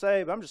I shouldn't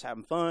say, but I'm just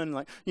having fun.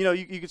 Like,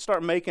 you could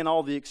start making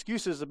all the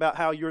excuses about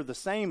how you're the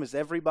same as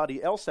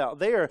everybody else out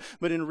there.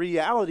 But in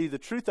reality, the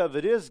truth of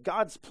it is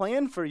God's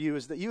plan for you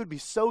is that you would be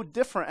so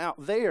different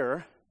out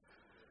there.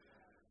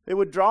 It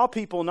would draw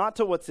people not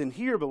to what's in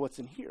here, but what's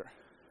in here.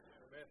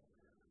 Amen.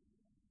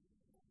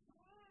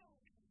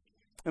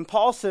 And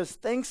Paul says,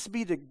 thanks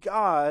be to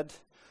God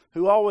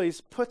who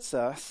always puts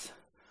us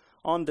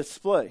on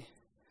display.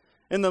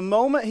 And the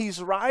moment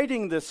he's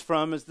writing this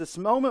from is this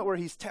moment where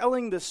he's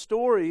telling this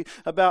story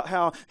about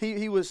how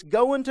he was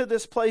going to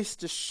this place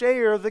to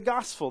share the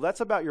gospel.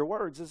 That's about your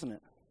words, isn't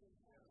it?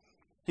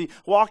 He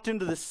walked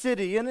into the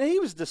city and he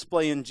was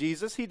displaying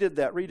Jesus. He did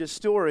that. Read his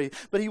story.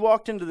 But he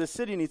walked into the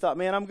city and he thought,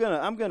 man, I'm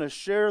gonna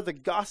share the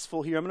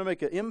gospel here. I'm gonna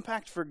make an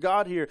impact for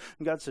God here.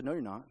 And God said, no,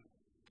 you're not.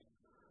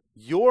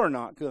 You're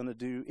not gonna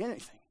do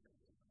anything.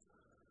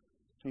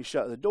 He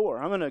shut the door.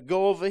 I'm going to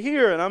go over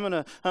here, and I'm going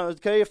to,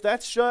 okay, if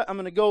that's shut, I'm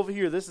going to go over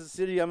here. This is the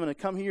city. I'm going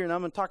to come here, and I'm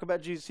going to talk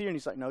about Jesus here. And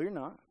he's like, no, you're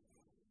not.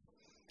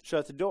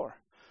 Shut the door.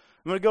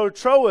 I'm going to go to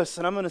Troas,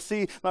 and I'm going to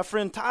see my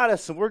friend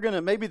Titus, and we're going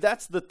to, maybe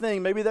that's the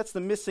thing. Maybe that's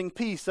the missing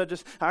piece.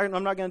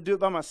 I'm not going to do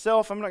it by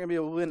myself. I'm not going to be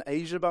able to win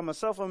Asia by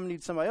myself. I'm going to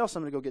need somebody else.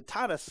 I'm going to go get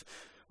Titus.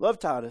 Love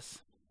Titus.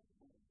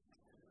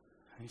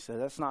 And he said,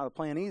 that's not the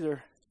plan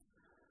either.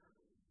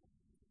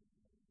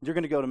 You're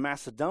going to go to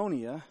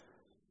Macedonia.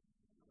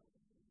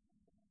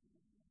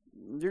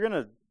 You're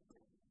going to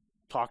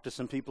talk to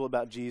some people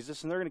about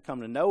Jesus, and they're going to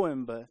come to know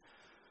him, but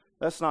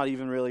that's not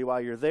even really why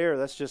you're there.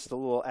 That's just a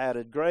little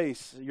added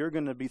grace. You're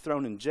going to be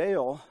thrown in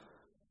jail.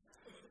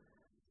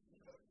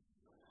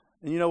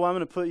 And you know why I'm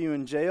going to put you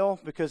in jail?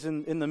 Because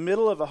in the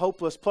middle of a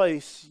hopeless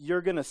place,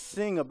 you're going to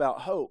sing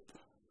about hope.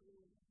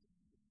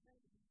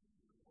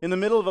 In the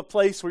middle of a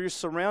place where you're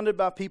surrounded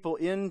by people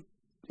in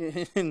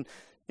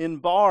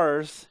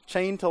bars,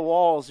 chained to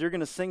walls, you're going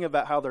to sing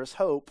about how there's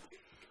hope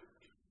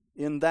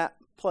in that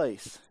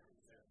place.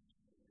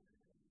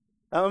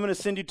 I'm going to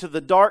send you to the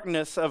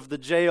darkness of the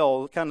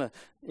jail, kind of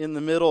in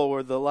the middle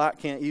where the light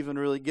can't even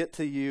really get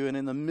to you. And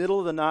in the middle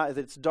of the night, at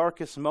its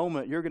darkest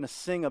moment, you're going to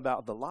sing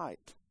about the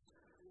light.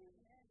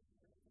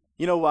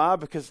 You know why?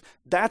 Because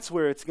that's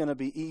where it's going to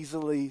be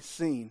easily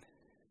seen.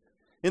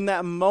 In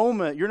that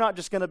moment, you're not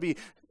just going to be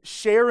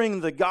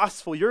sharing the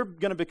gospel, you're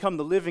going to become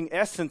the living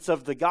essence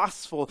of the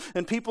gospel.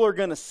 And people are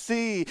going to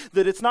see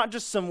that it's not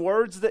just some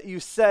words that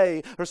you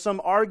say or some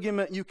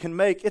argument you can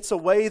make, it's a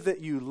way that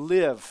you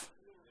live.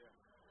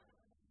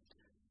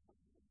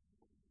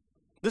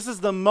 This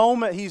is the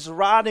moment he's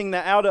writing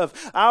that out of.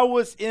 I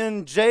was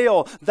in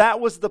jail.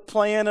 That was the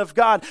plan of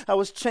God. I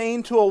was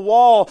chained to a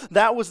wall.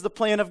 That was the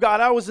plan of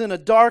God. I was in a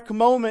dark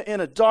moment in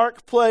a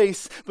dark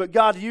place, but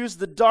God used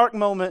the dark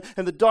moment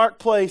and the dark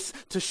place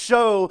to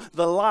show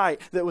the light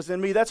that was in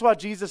me. That's why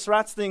Jesus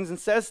writes things and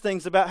says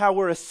things about how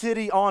we're a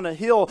city on a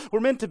hill.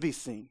 We're meant to be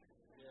seen.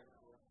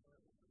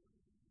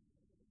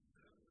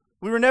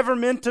 We were never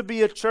meant to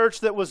be a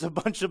church that was a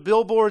bunch of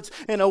billboards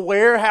in a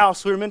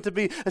warehouse. We were meant to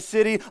be a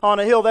city on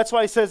a hill. That's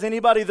why he says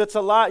anybody that's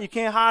a light, you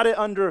can't hide it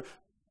under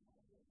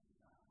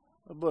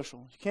a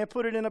bushel. You can't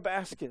put it in a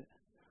basket.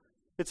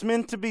 It's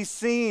meant to be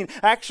seen.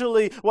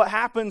 Actually, what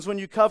happens when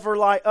you cover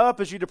light up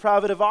is you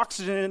deprive it of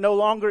oxygen and it no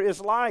longer is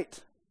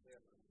light.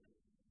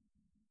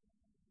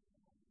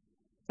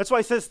 That's why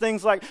he says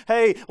things like,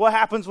 hey, what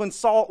happens when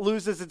salt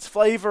loses its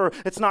flavor?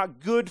 It's not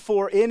good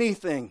for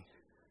anything.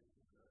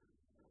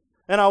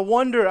 And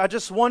I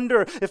just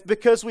wonder if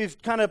because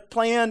we've kind of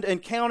planned and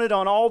counted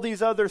on all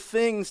these other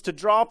things to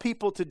draw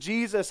people to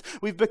Jesus,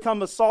 we've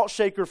become a salt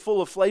shaker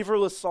full of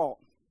flavorless salt.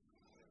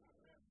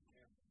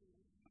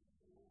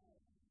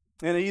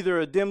 And either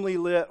a dimly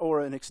lit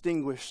or an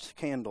extinguished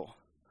candle.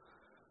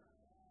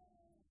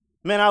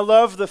 Man, I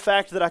love the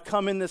fact that I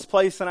come in this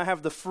place and I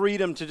have the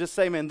freedom to just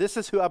say, man, this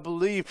is who I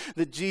believe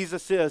that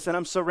Jesus is. And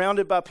I'm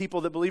surrounded by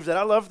people that believe that.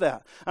 I love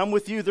that. I'm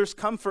with you. There's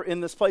comfort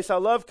in this place. I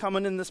love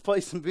coming in this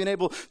place and being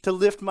able to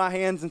lift my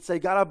hands and say,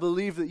 God, I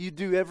believe that you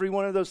do every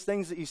one of those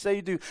things that you say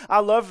you do. I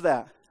love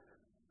that.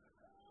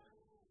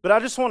 But I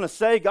just want to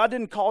say, God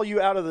didn't call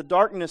you out of the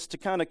darkness to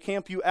kind of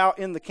camp you out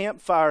in the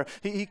campfire.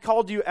 He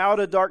called you out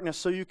of darkness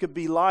so you could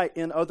be light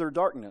in other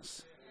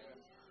darkness.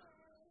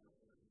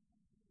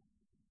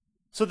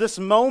 So this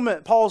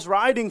moment Paul's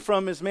writing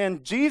from is,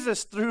 man,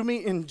 Jesus threw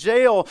me in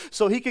jail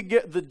so he could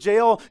get the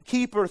jail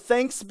keeper.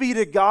 Thanks be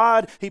to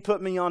God, he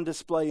put me on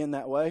display in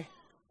that way.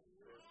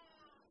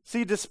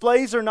 See,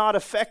 displays are not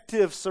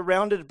effective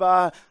surrounded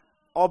by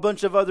a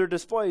bunch of other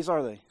displays,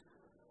 are they?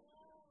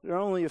 They're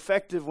only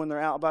effective when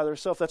they're out by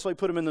themselves. That's why we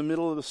put them in the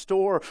middle of the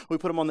store. We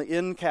put them on the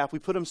end cap. We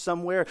put them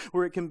somewhere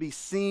where it can be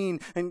seen.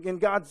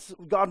 And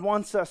God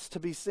wants us to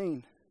be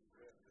seen.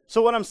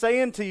 So what I'm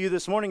saying to you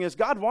this morning is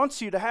God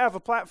wants you to have a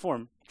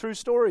platform. True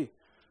story.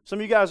 Some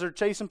of you guys are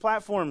chasing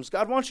platforms.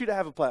 God wants you to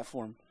have a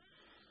platform.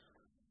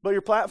 But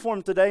your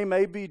platform today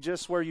may be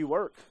just where you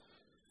work.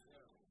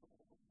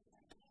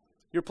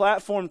 Your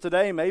platform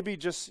today may be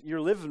just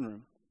your living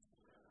room.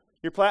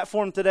 Your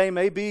platform today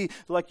may be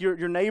like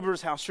your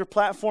neighbor's house. Your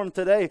platform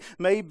today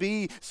may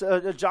be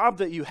a job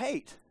that you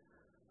hate.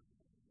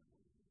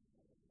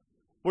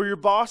 Where your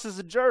boss is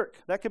a jerk.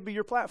 That could be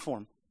your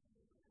platform.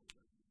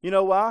 You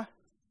know why?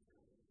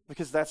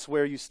 Because that's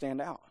where you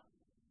stand out.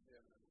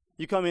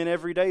 You come in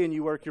every day and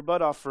you work your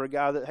butt off for a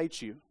guy that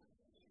hates you.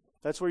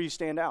 That's where you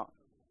stand out.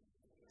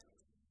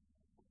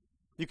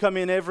 You come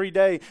in every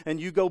day and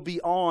you go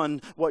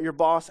beyond what your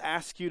boss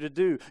asks you to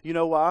do. You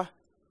know why?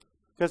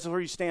 Because that's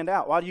where you stand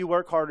out. Why do you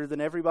work harder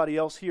than everybody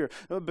else here?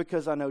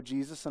 Because I know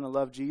Jesus and I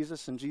love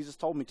Jesus and Jesus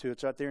told me to.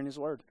 It's right there in His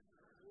Word.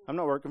 I'm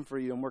not working for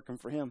you. I'm working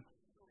for Him.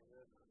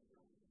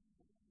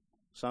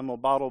 So I'm going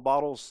to bottle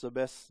bottles the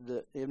best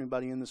that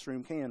anybody in this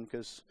room can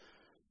because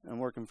I'm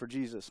working for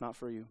Jesus, not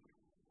for you.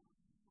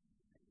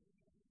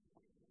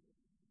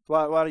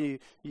 Why do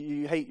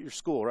you hate your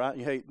school, right?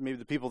 You hate maybe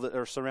the people that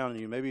are surrounding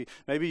you.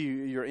 Maybe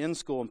you're in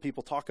school and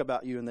people talk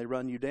about you and they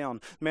run you down.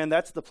 Man,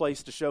 that's the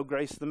place to show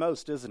grace the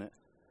most, isn't it?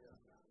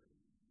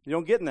 You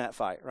don't get in that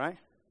fight, right?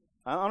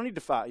 I don't need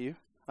to fight you.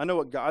 I know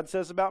what God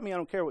says about me. I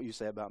don't care what you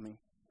say about me.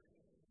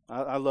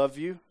 I love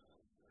you.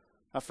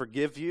 I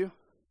forgive you.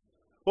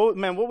 Well,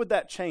 man, what would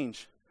that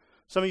change?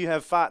 Some of you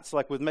have fights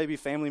like with maybe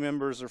family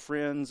members or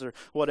friends or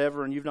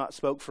whatever, and you've not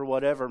spoke for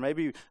whatever.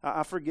 Maybe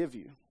I forgive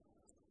you.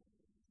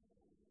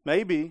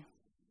 Maybe,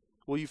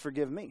 will you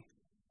forgive me?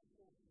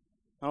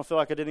 I don't feel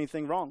like I did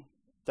anything wrong.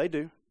 They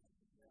do.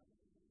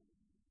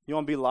 You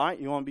want to be light?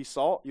 You want to be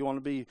salt? You want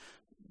to be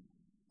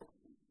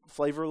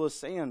flavorless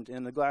sand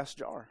in a glass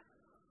jar?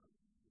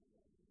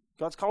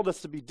 God's called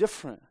us to be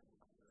different.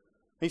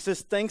 He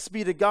says, thanks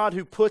be to God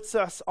who puts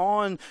us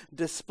on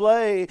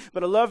display.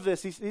 But I love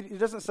this. He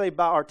doesn't say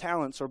by our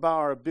talents or by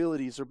our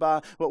abilities or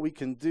by what we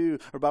can do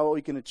or by what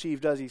we can achieve,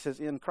 does he? He says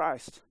in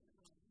Christ.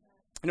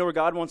 You know where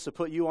God wants to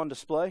put you on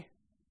display?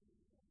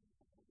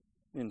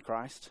 In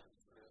Christ.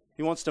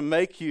 He wants to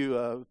make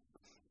you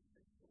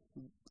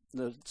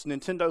the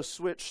Nintendo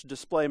Switch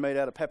display made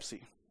out of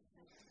Pepsi.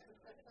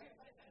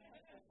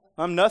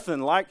 I'm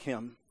nothing like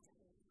him.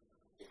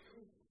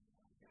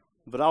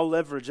 But I'll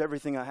leverage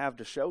everything I have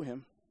to show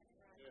him.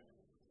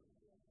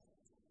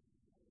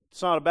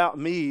 It's not about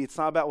me. It's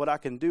not about what I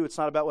can do. It's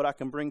not about what I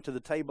can bring to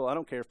the table. I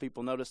don't care if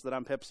people notice that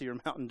I'm Pepsi or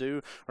Mountain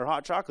Dew or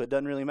hot chocolate. It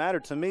doesn't really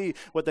matter to me.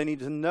 What they need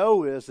to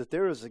know is that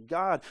there is a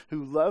God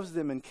who loves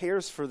them and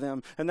cares for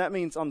them. And that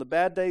means on the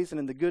bad days and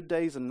in the good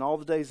days and in all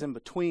the days in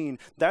between,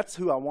 that's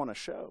who I want to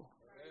show.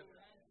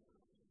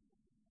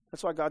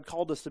 That's why God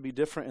called us to be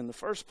different in the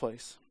first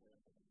place.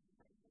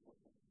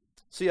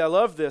 See, I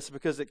love this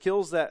because it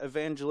kills that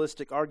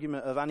evangelistic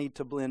argument of I need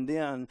to blend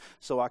in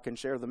so I can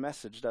share the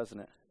message, doesn't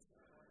it?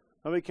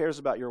 Nobody cares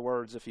about your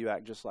words if you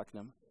act just like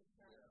them.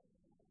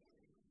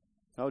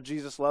 Oh,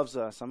 Jesus loves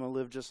us. I'm going to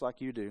live just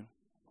like you do.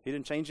 He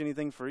didn't change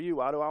anything for you.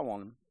 Why do I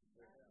want him?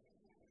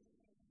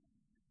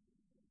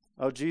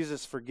 Oh,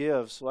 Jesus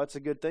forgives. Well, that's a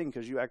good thing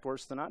because you act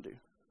worse than I do.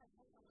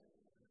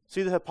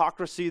 See the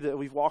hypocrisy that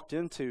we've walked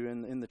into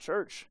in the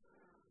church.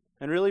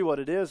 And really what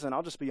it is, and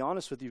I'll just be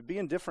honest with you,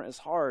 being different is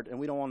hard and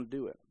we don't want to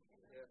do it.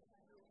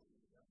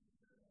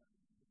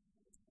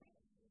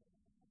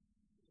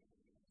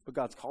 But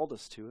God's called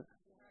us to it.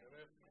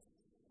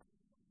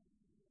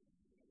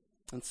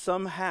 And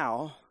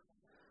somehow,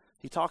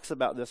 he talks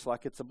about this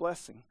like it's a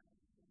blessing.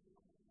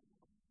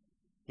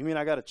 You mean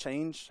I got to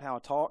change how I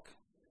talk?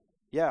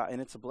 Yeah,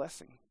 and it's a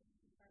blessing.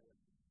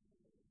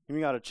 You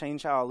mean I got to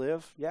change how I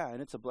live? Yeah,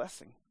 and it's a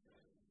blessing.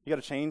 You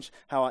got to change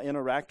how I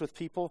interact with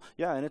people?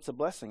 Yeah, and it's a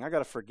blessing. I got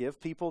to forgive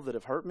people that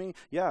have hurt me?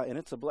 Yeah, and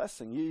it's a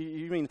blessing.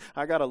 You mean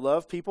I got to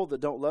love people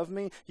that don't love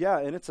me? Yeah,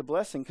 and it's a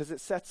blessing because it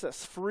sets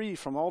us free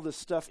from all this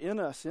stuff in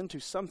us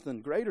into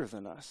something greater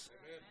than us.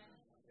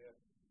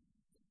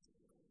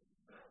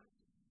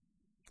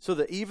 So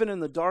that even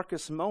in the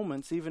darkest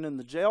moments, even in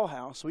the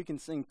jailhouse, we can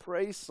sing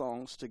praise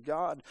songs to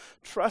God,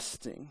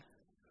 trusting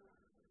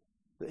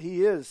that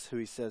he is who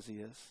he says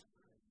he is.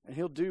 And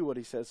he'll do what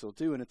he says he'll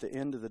do. And at the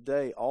end of the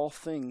day, all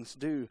things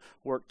do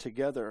work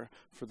together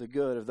for the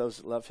good of those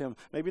that love him.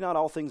 Maybe not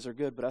all things are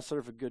good, but I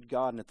serve a good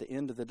God. And at the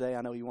end of the day,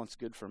 I know he wants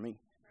good for me.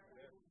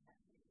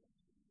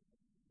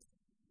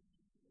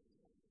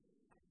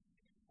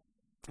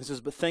 He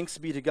says, but thanks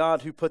be to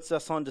God who puts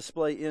us on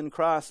display in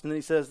Christ. And then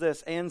he says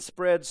this, and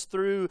spreads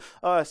through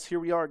us. Here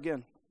we are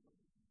again.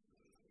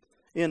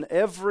 In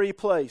every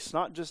place,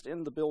 not just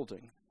in the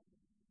building.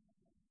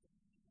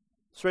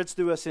 Spreads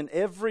through us in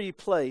every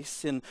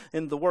place, in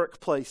the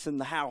workplace, in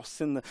the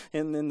house, in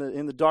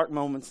the dark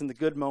moments, in the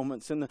good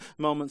moments, in the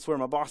moments where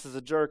my boss is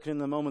a jerk, and in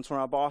the moments where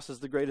my boss is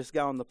the greatest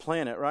guy on the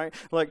planet, right?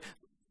 Like,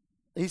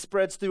 he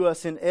spreads through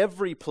us in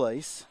every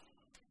place.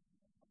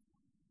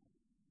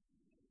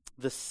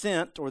 The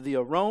scent or the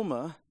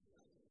aroma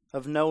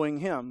of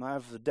knowing him. I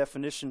have the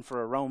definition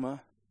for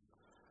aroma.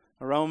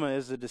 Aroma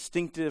is a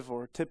distinctive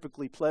or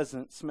typically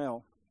pleasant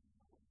smell.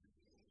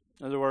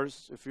 In other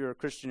words, if you're a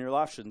Christian, your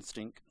life shouldn't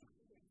stink.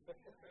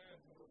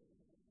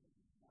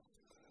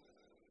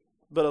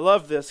 But I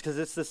love this because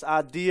it's this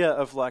idea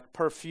of like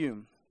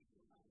perfume,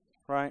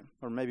 right?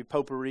 Or maybe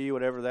potpourri,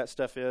 whatever that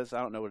stuff is.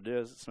 I don't know what it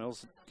is. It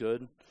smells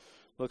good.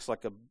 Looks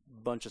like a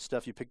bunch of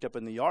stuff you picked up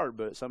in the yard,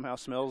 but it somehow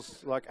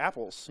smells like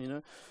apples, you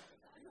know?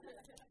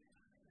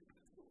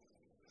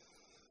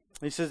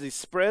 He says he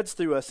spreads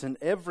through us in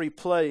every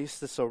place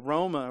this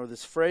aroma or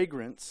this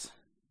fragrance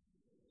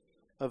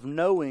of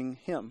knowing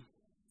him.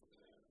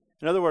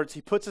 In other words,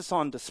 he puts us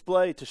on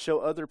display to show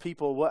other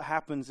people what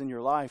happens in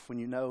your life when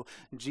you know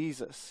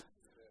Jesus.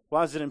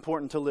 Why is it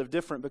important to live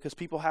different? Because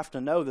people have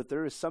to know that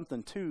there is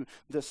something to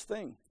this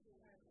thing.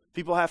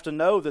 People have to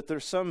know that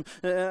there's some,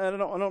 I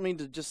don't mean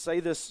to just say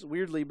this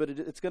weirdly, but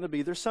it's going to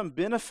be, there's some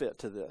benefit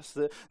to this.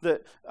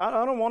 That I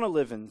don't want to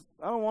live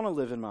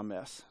in my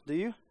mess. Do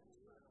you?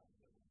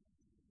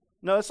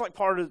 No, it's like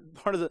part of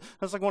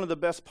that's like one of the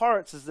best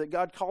parts is that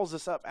God calls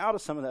us up out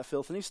of some of that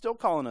filth, and he's still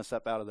calling us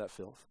up out of that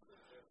filth.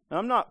 Now,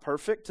 I'm not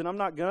perfect, and I'm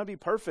not going to be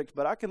perfect,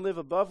 but I can live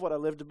above what I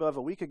lived above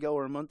a week ago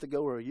or a month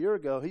ago or a year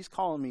ago. He's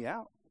calling me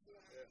out.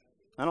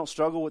 I don't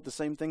struggle with the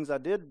same things I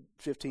did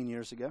 15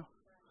 years ago.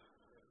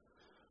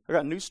 I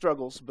got new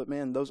struggles, but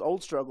man, those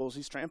old struggles,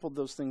 he's trampled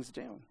those things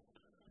down.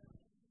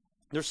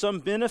 There's some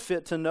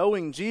benefit to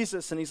knowing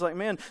Jesus, and he's like,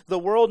 man, the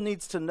world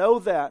needs to know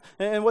that.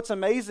 And what's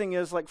amazing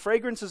is, like,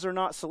 fragrances are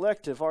not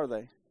selective, are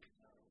they?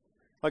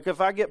 Like, if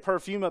I get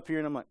perfume up here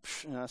and I'm like,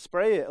 and I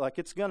spray it, like,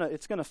 it's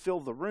gonna fill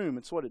the room.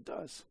 It's what it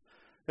does.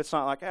 It's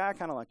not like, I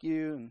kind of like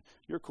you, and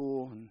you're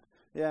cool, and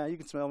yeah, you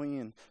can smell me,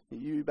 and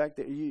you back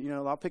there, you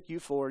know, I'll pick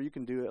you for, you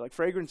can do it. Like,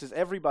 fragrances,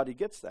 everybody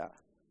gets that.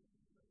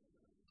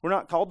 We're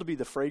not called to be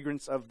the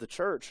fragrance of the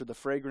church or the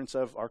fragrance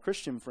of our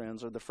Christian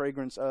friends or the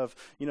fragrance of,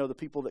 you know, the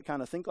people that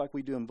kind of think like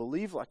we do and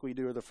believe like we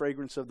do, or the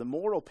fragrance of the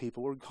moral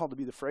people. We're called to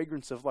be the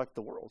fragrance of like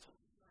the world.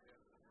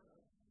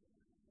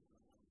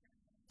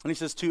 And he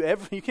says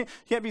you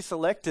can't be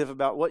selective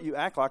about what you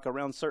act like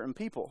around certain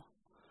people.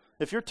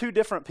 If you're two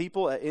different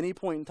people at any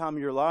point in time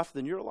of your life,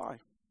 then you're a lie.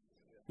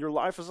 Your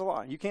life is a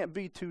lie. You can't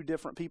be two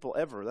different people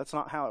ever. That's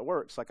not how it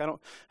works. Like, I don't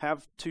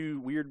have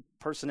two weird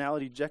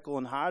personality Jekyll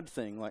and Hyde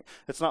thing. Like,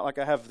 it's not like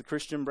I have the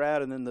Christian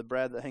Brad and then the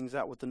Brad that hangs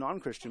out with the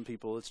non-Christian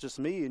people. It's just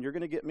me, and you're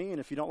going to get me, and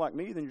if you don't like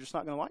me, then you're just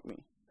not going to like me.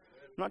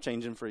 I'm not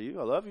changing for you.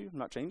 I love you. I'm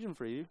not changing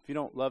for you. If you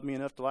don't love me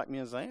enough to like me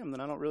as I am,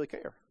 then I don't really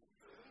care.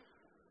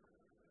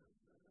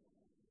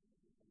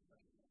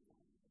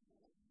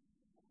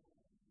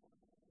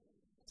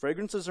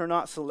 Fragrances are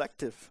not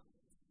selective.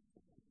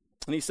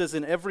 And he says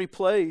in every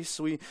place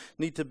we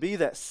need to be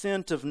that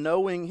scent of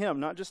knowing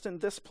him, not just in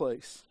this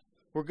place.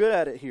 We're good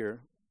at it here.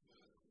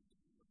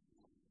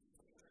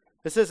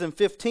 It says in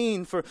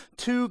 15, for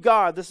to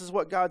God, this is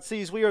what God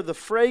sees, we are the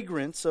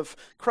fragrance of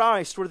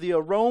Christ. We're the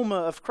aroma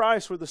of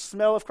Christ. We're the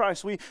smell of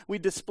Christ. We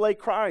display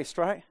Christ,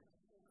 right?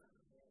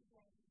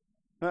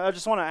 I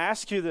just want to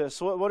ask you this.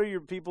 What do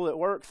your people at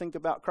work think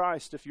about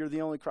Christ if you're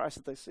the only Christ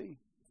that they see?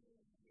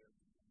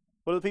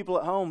 What do the people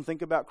at home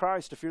think about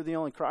Christ if you're the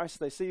only Christ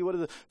they see? What do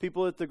the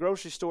people at the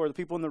grocery store, the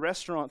people in the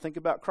restaurant think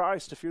about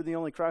Christ if you're the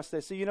only Christ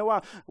they see? You know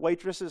why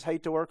waitresses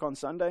hate to work on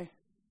Sunday?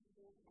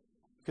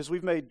 Because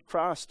we've made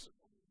Christ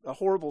a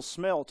horrible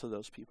smell to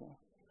those people.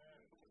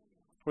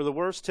 We're the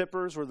worst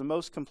tippers, we're the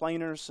most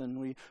complainers, and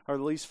we are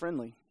the least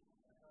friendly.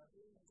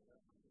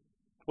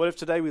 What if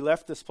today we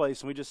left this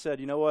place and we just said,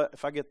 you know what,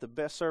 if I get the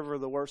best server or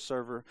the worst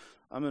server,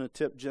 I'm going to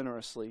tip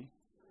generously.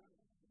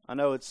 I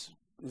know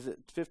is it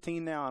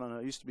 15 now? I don't know.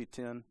 It used to be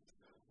 10.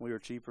 We were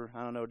cheaper.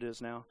 I don't know what it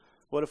is now.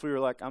 What if we were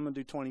like, I'm going to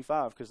do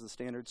 25 because the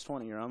standard's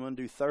 20, or I'm going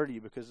to do 30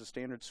 because the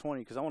standard's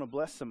 20 because I want to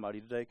bless somebody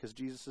today because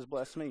Jesus has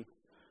blessed me.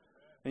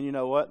 And you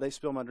know what? They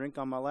spill my drink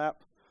on my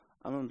lap.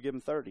 I'm going to give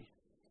them 30.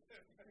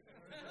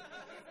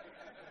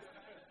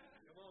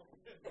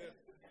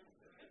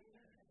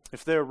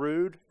 If they're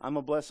rude, I'm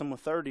going to bless them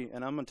with 30,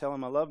 and I'm going to tell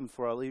them I love them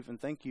before I leave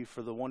and thank you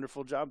for the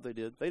wonderful job they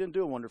did. They didn't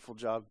do a wonderful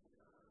job,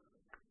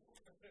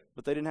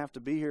 but they didn't have to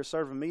be here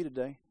serving me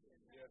today.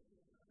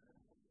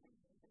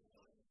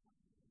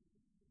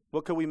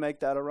 What could we make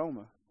that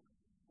aroma?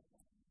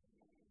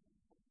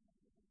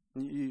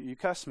 You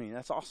cuss me.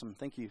 That's awesome.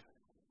 Thank you.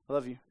 I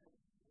love you.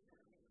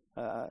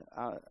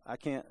 I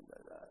can't,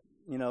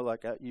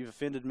 you've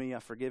offended me. I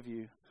forgive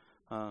you.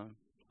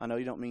 I know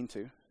you don't mean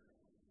to.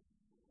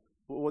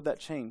 What would that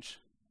change?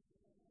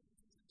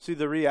 See,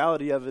 the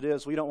reality of it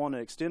is we don't want to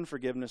extend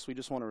forgiveness. We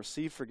just want to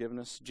receive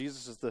forgiveness.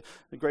 Jesus is the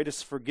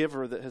greatest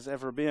forgiver that has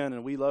ever been,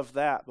 and we love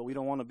that, but we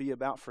don't want to be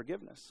about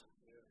forgiveness.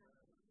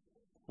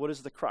 What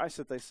is the Christ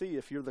that they see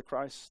if you're the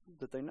Christ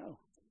that they know?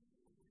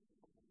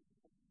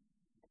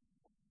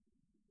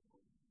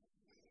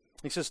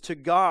 He says, to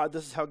God,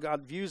 this is how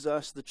God views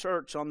us, the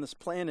church on this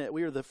planet.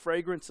 We are the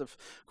fragrance of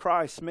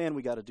Christ. Man,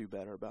 we got to do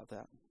better about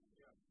that.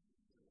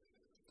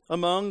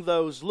 Among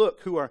those,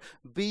 look, who are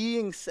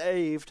being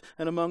saved,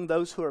 and among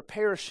those who are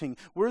perishing,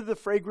 we're the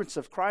fragrance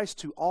of Christ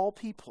to all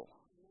people.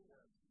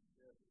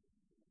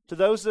 To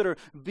those that are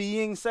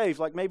being saved,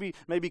 like maybe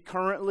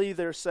currently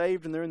they're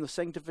saved and they're in the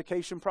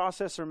sanctification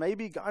process, or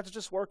maybe God's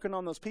just working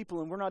on those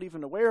people and we're not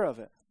even aware of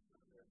it.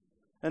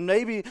 And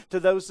maybe to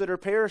those that are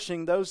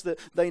perishing, those that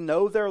they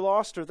know they're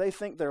lost or they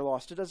think they're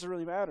lost, it doesn't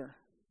really matter.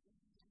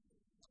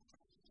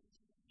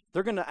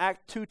 They're going to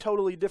act two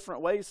totally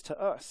different ways to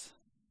us.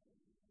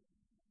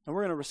 And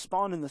we're going to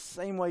respond in the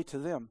same way to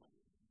them.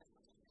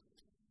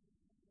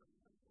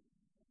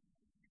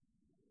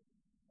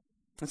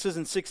 It says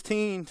in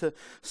 16, to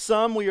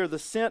some we are the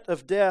scent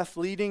of death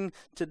leading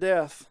to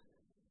death.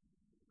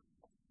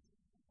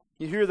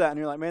 You hear that and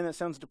you're like, man, that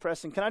sounds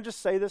depressing. Can I just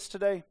say this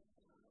today?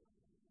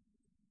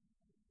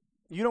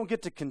 You don't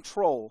get to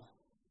control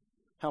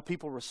how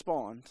people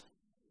respond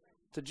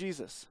to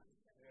Jesus.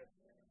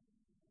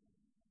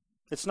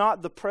 It's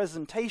not the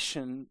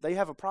presentation they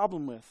have a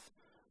problem with.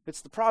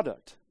 It's the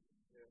product.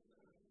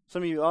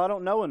 Some of you, I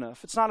don't know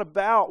enough. It's not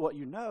about what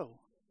you know.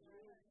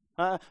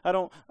 I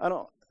don't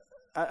know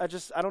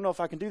if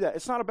I can do that.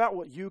 It's not about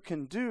what you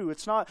can do.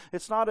 It's not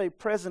a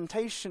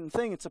presentation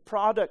thing. It's a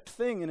product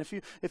thing. And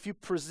if you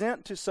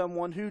present to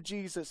someone who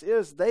Jesus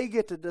is, they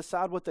get to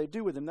decide what they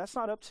do with him. That's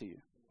not up to you.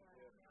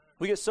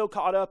 We get so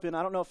caught up in,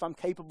 I don't know if I'm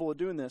capable of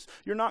doing this.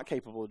 You're not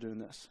capable of doing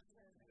this.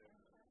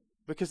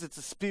 Because it's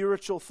a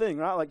spiritual thing,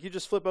 right? Like you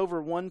just flip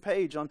over one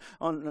page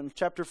on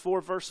chapter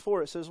 4, verse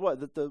 4. It says what?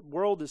 That the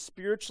world is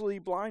spiritually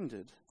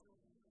blinded.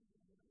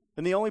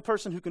 And the only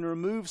person who can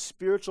remove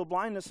spiritual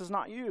blindness is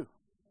not you.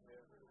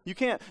 You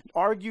can't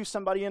argue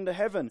somebody into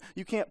heaven.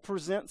 You can't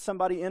present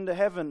somebody into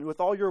heaven with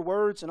all your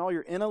words and all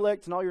your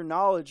intellect and all your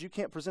knowledge. You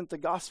can't present the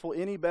gospel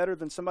any better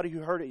than somebody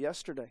who heard it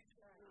yesterday.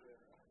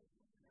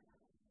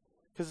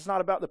 Because it's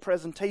not about the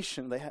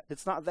presentation.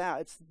 It's not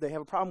that. They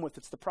have a problem with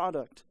it's the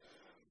product.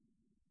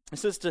 It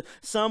says to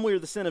some we are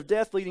the scent of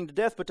death leading to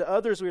death, but to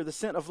others we are the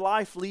scent of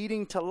life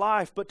leading to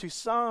life. But to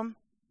some,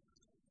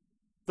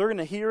 they're going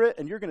to hear it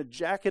and you're going to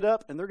jack it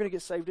up and they're going to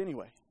get saved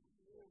anyway.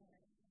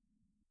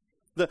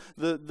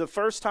 The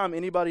first time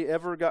anybody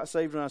ever got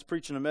saved when I was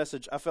preaching a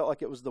message, I felt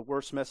like it was the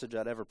worst message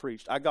I'd ever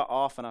preached. I got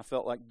off and I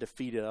felt like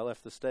defeated. I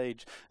left the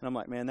stage and I'm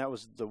like, man, that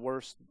was the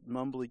worst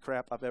mumbly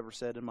crap I've ever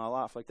said in my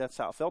life. Like that's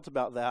how I felt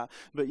about that.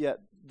 But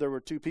yet there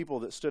were two people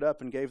that stood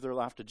up and gave their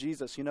life to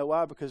Jesus. You know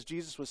why? Because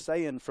Jesus was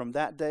saying from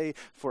that day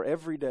for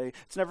every day,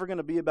 it's never going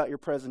to be about your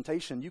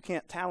presentation. You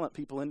can't talent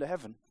people into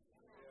heaven.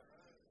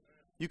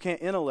 You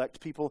can't intellect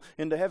people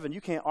into heaven. You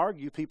can't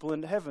argue people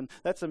into heaven.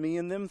 That's a me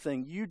and them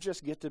thing. You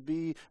just get to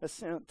be a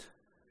scent.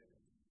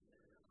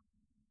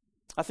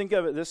 I think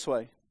of it this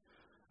way.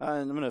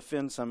 And I'm going to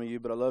offend some of you,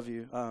 but I love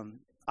you.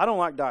 I don't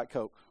like Diet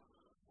Coke.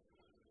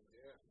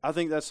 I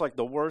think that's like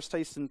the worst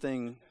tasting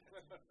thing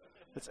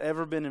that's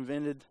ever been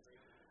invented.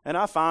 And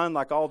I find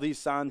like all these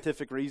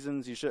scientific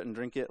reasons you shouldn't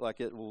drink it, like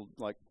it will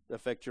like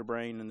affect your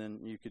brain and then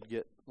you could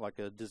get like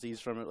a disease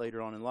from it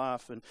later on in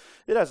life. And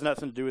it has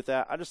nothing to do with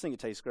that. I just think it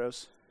tastes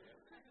gross.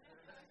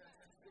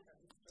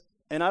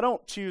 And I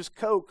don't choose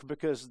Coke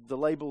because the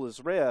label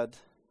is red.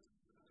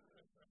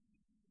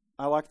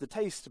 I like the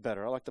taste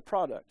better. I like the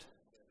product.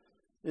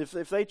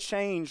 If they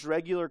changed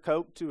regular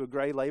Coke to a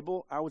gray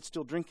label, I would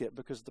still drink it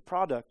because the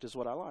product is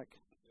what I like.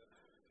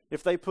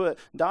 If they put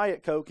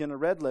Diet Coke in a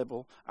red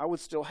label, I would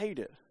still hate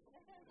it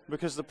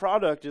because the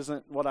product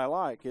isn't what I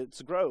like.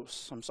 It's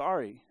gross. I'm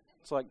sorry.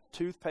 It's like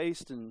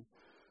toothpaste, and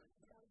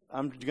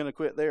I'm going to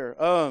quit there.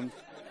 I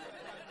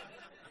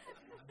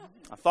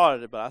thought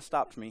of it, but I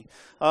stopped me.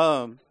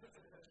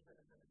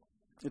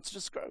 It's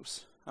just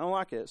gross. I don't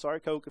like it. Sorry,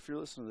 Coke, if you're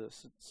listening to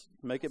this.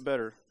 Make it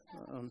better.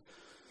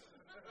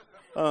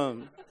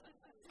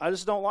 I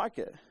just don't like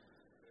it.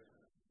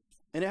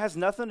 And it has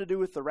nothing to do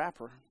with the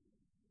wrapper.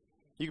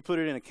 You can put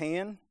it in a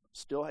can,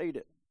 still hate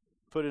it.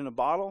 Put it in a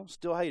bottle,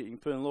 still hate it. You can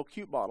put it in a little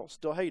cute bottle,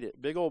 still hate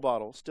it. Big old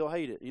bottle, still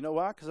hate it. You know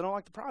why? Because I don't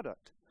like the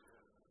product.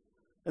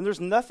 And there's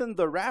nothing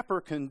the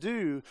wrapper can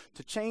do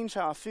to change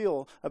how I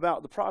feel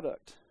about the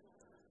product.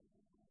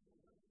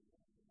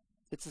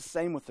 It's the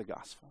same with the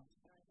gospel.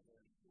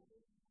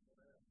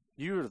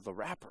 You're the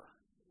wrapper.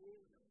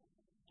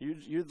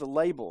 You're the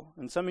label.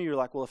 And some of you are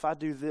like, well, if I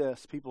do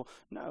this, people...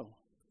 No.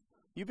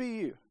 You be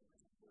you.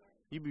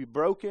 You be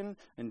broken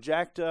and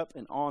jacked up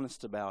and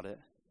honest about it.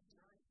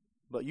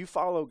 But you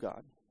follow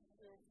God.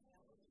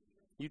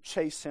 You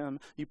chase Him,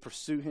 you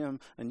pursue Him,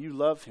 and you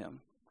love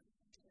Him.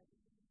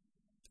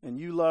 And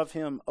you love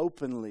Him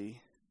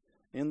openly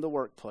in the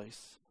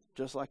workplace,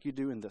 just like you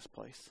do in this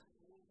place.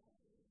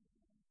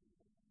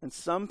 And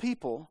some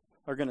people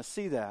are going to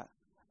see that,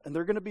 and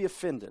they're going to be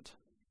offended.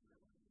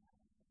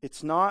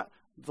 It's not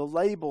the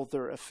label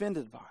they're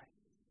offended by.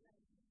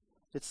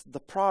 It's the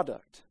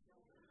product.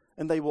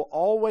 And they will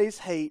always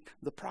hate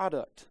the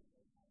product.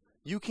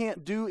 You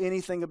can't do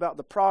anything about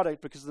the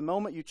product because the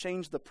moment you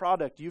change the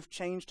product, you've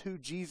changed who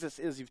Jesus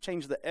is. You've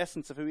changed the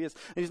essence of who He is.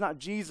 And He's not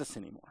Jesus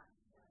anymore.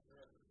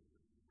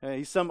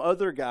 He's some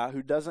other guy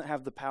who doesn't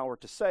have the power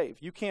to save.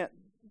 You can't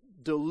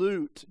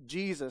dilute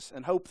Jesus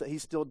and hope that He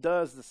still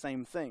does the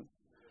same thing.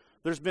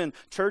 There's been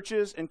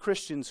churches and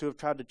Christians who have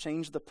tried to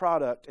change the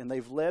product, and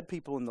they've led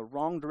people in the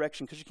wrong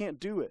direction because you can't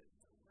do it.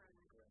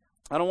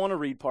 I don't want to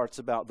read parts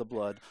about the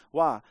blood.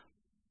 Why?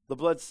 The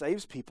blood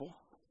saves people.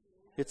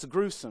 It's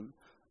gruesome.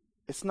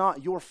 It's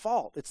not your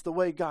fault. It's the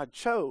way God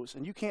chose,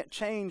 and you can't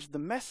change the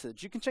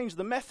message. You can change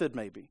the method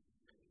maybe,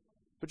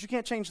 but you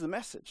can't change the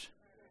message.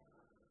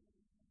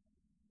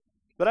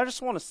 But I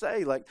just want to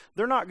say, like,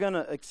 they're not going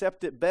to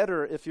accept it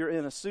better if you're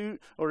in a suit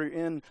or you're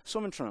in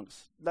swimming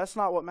trunks. That's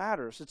not what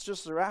matters. It's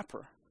just the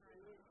wrapper.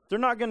 They're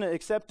not going to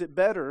accept it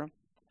better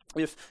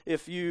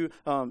if you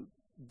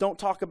don't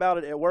talk about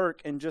it at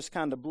work and just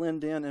kind of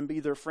blend in and be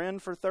their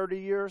friend for 30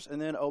 years,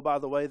 and then, oh, by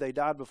the way, they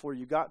died before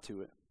you got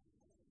to it.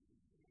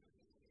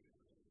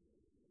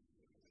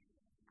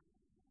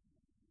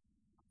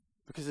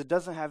 Because it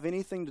doesn't have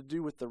anything to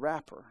do with the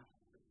wrapper.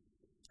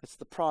 It's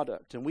the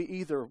product. And we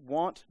either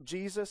want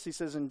Jesus, He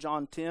says in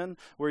John 10,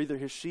 we're either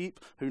His sheep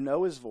who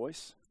know His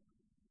voice,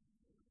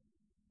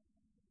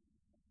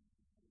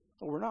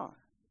 or we're not.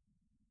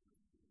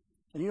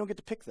 And you don't get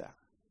to pick that.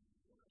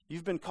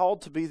 You've been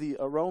called to be the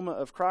aroma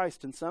of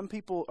Christ, and some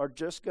people are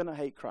just going to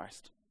hate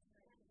Christ.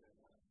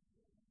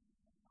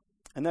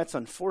 And that's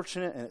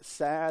unfortunate, and it's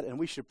sad, and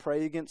we should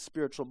pray against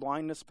spiritual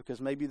blindness because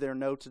maybe their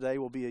no today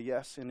will be a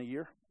yes in a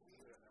year.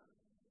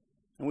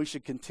 And we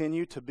should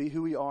continue to be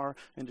who we are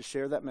and to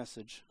share that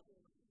message.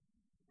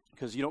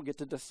 Because you don't get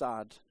to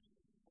decide.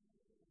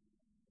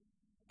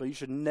 But you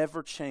should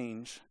never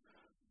change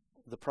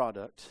the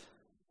product.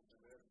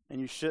 And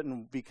you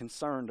shouldn't be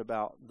concerned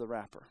about the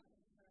wrapper.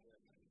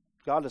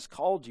 God has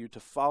called you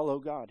to follow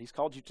God. He's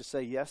called you to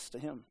say yes to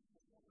Him.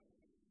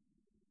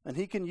 And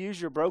He can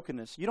use your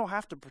brokenness. You don't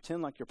have to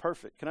pretend like you're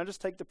perfect. Can I just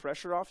take the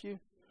pressure off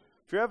you?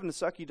 If you're having a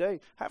sucky day,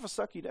 have a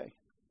sucky day.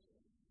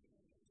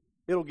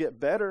 It'll get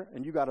better,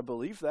 and you got to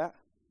believe that.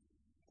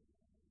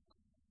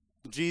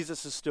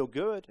 Jesus is still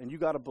good, and you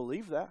got to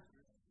believe that.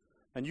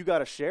 And you got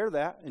to share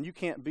that, and you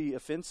can't be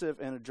offensive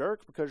and a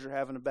jerk because you're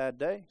having a bad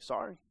day.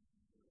 Sorry.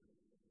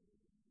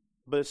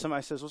 But if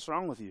somebody says, what's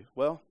wrong with you?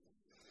 Well,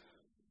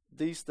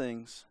 these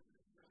things,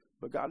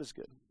 but God is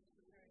good.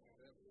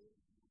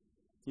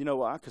 You know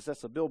why? Because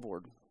that's a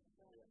billboard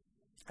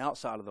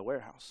outside of the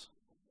warehouse.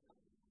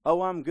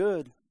 Oh, I'm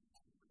good.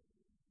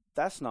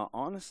 That's not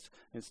honest.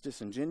 It's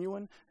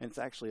disingenuous, and it's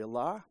actually a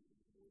lie.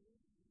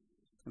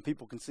 And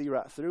people can see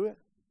right through it.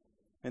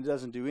 And it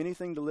doesn't do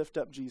anything to lift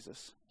up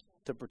Jesus,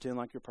 to pretend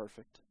like you're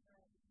perfect.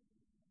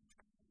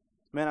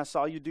 Man, I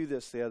saw you do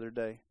this the other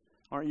day.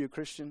 Aren't you a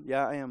Christian?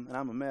 Yeah, I am, and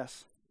I'm a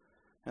mess.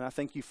 And I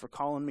thank you for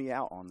calling me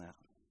out on that.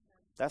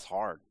 That's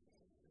hard.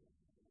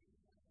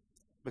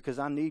 Because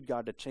I need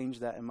God to change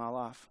that in my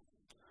life.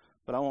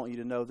 But I want you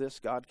to know this,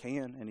 God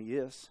can, and He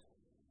is.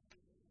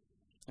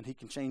 And He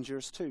can change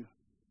yours too.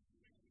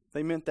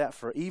 They meant that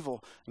for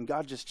evil, and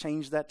God just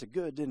changed that to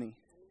good, didn't he?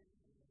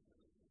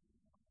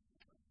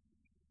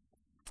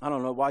 I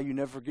don't know why you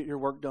never get your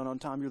work done on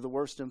time. You're the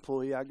worst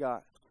employee I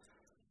got.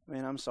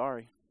 Man, I'm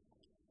sorry.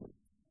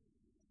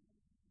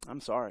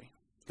 I'm sorry.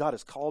 God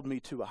has called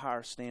me to a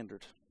higher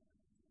standard.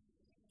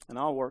 And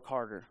I'll work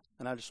harder.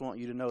 And I just want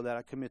you to know that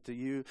I commit to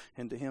you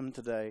and to him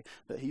today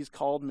that he's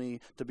called me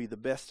to be the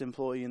best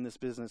employee in this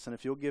business. And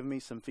if you'll give me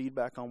some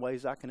feedback on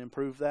ways I can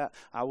improve that,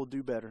 I will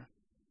do better.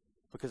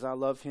 Because I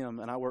love him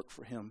and I work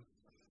for him.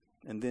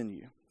 And then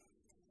you.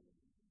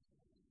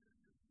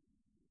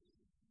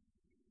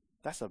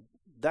 That's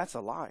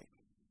a light.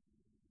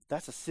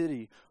 That's a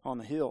city on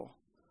a hill.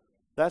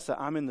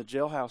 I'm in the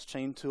jailhouse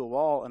chained to a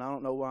wall, and I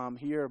don't know why I'm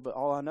here, but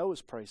all I know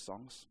is praise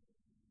songs.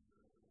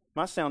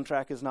 My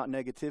soundtrack is not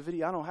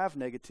negativity. I don't have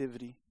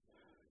negativity.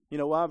 You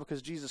know why?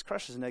 Because Jesus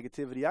crushes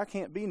negativity. I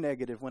can't be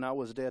negative when I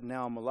was dead,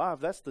 now I'm alive.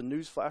 That's the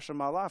news flash of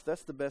my life.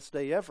 That's the best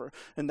day ever.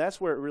 And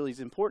that's where it really is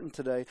important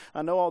today.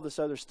 I know all this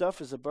other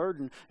stuff is a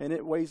burden, and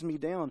it weighs me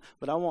down,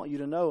 but I want you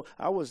to know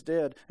I was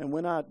dead, and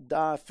when I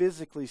die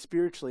physically,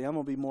 spiritually, I'm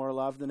going to be more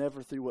alive than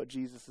ever through what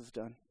Jesus has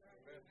done.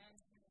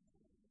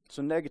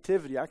 So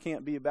negativity, I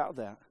can't be about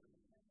that.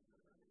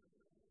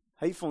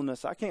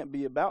 Hatefulness, I can't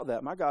be about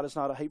that. My God is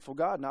not a hateful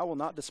God, and I will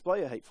not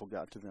display a hateful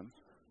God to them.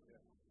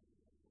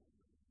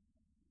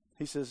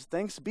 He says,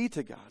 thanks be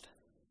to God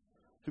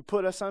who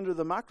put us under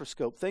the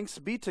microscope. Thanks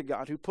be to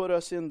God who put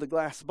us in the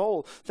glass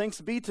bowl.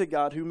 Thanks be to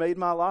God who made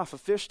my life a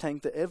fish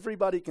tank that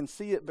everybody can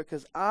see it,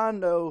 because I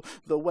know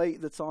the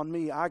weight that's on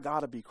me. I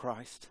got to be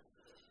Christ.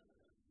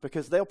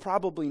 Because they'll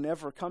probably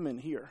never come in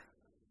here.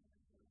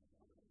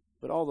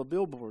 But all the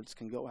billboards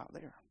can go out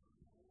there.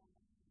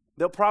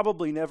 They'll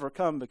probably never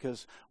come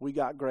because we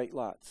got great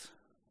lights.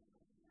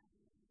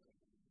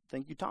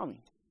 Thank you, Tommy.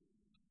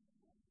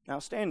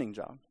 Outstanding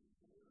job.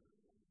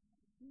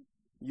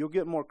 You'll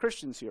get more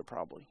Christians here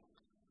probably.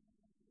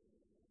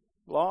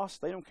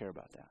 Lost, they don't care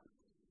about that.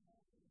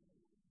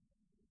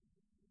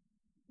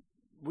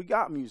 We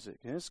got music,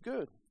 and it's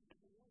good.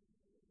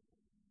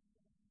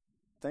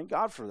 Thank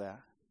God for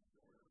that.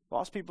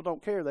 Lost people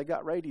don't care. They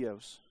got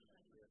radios.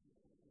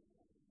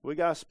 We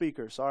got a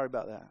speaker. Sorry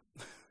about that.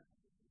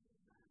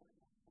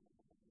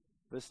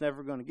 But it's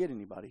never going to get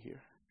anybody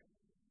here.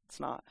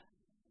 It's not.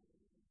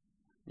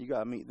 You got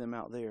to meet them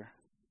out there.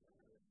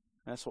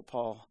 That's what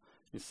Paul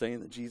is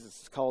saying that Jesus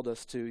has called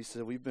us to. He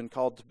said we've been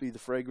called to be the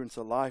fragrance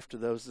of life to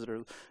those that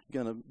are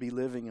going to be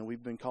living, and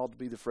we've been called to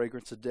be the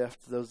fragrance of death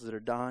to those that are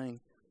dying.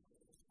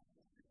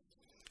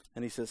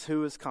 And he says,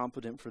 who is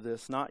competent for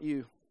this? Not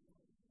you,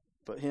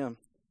 but him.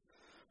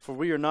 For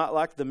we are not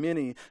like the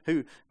many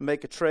who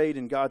make a trade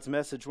in God's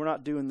message. We're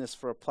not doing this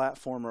for a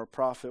platform or a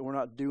profit. We're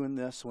not doing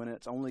this when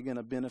it's only going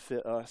to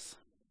benefit us.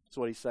 That's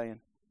what he's saying.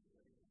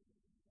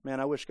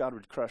 Man, I wish God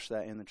would crush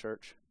that in the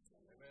church.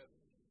 Amen.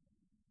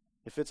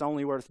 If it's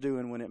only worth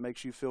doing when it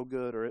makes you feel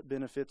good or it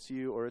benefits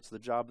you or it's the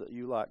job that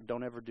you like,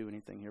 don't ever do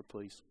anything here,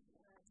 please.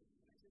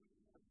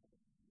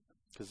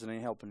 Because it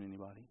ain't helping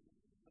anybody.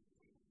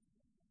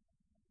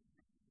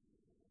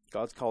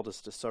 God's called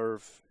us to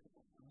serve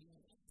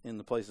in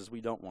the places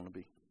we don't want to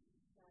be.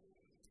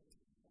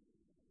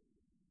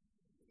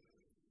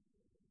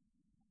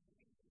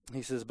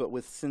 He says, but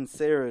with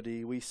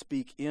sincerity we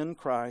speak in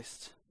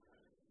Christ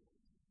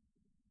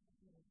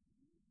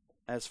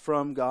as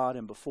from God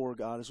and before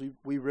God. As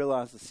we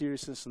realize the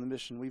seriousness of the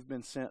mission, we've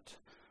been sent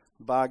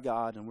by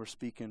God and we're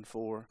speaking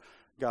for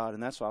God,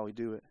 and that's why we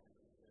do it.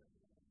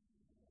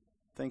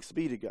 Thanks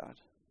be to God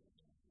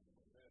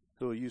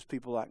who will use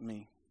people like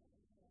me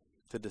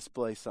to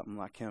display something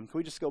like him. Can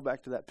we just go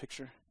back to that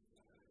picture?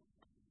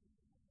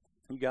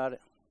 You got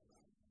it?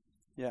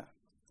 Yeah.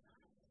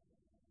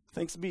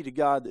 Thanks be to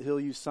God that he'll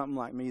use something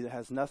like me that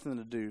has nothing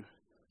to do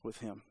with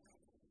him.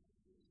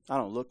 I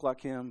don't look like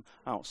him.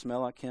 I don't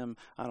smell like him.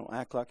 I don't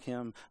act like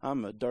him.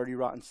 I'm a dirty,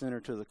 rotten sinner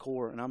to the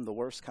core, and I'm the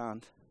worst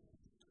kind.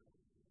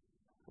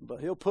 But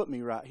he'll put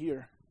me right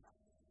here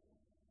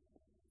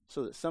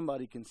so that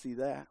somebody can see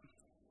that.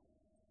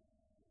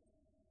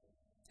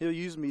 He'll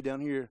use me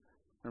down here,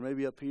 or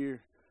maybe up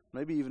here,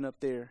 maybe even up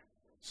there,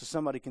 so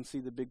somebody can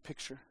see the big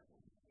picture.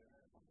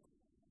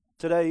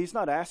 Today, he's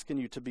not asking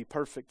you to be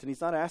perfect, and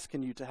he's not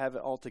asking you to have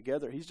it all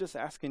together. He's just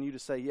asking you to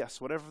say yes,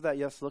 whatever that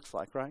yes looks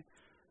like, right?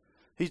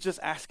 He's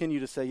just asking you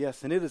to say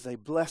yes, and it is a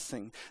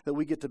blessing that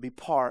we get to be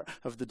part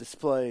of the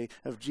display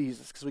of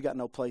Jesus because we got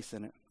no place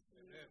in it.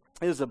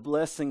 It is a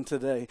blessing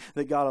today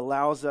that God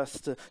allows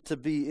us to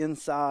be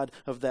inside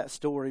of that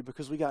story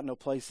because we got no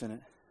place in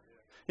it.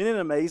 Isn't it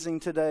amazing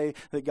today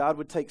that God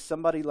would take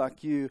somebody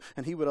like you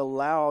and he would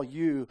allow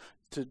you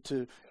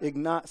to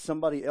ignite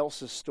somebody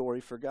else's story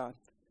for God?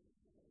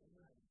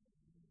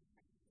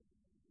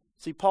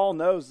 See, Paul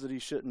knows that he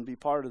shouldn't be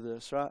part of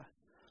this, right?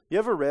 You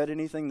ever read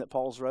anything that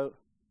Paul's wrote?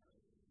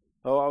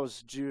 Oh, I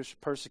was Jewish,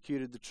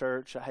 persecuted the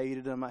church. I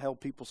hated them. I held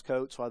people's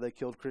coats while they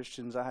killed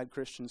Christians. I had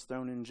Christians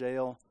thrown in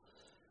jail.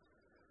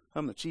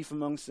 I'm the chief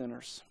among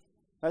sinners.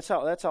 That's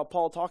how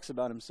Paul talks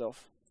about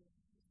himself.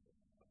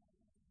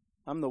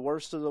 I'm the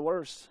worst of the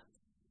worst.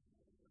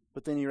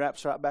 But then he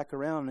wraps right back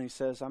around and he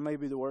says, I may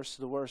be the worst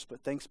of the worst,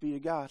 but thanks be to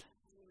God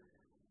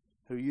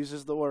who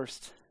uses the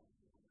worst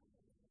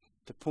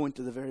to point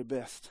to the very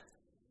best.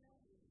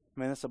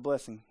 Man, that's a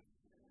blessing.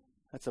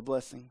 That's a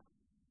blessing.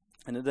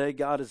 And today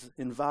God is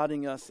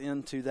inviting us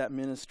into that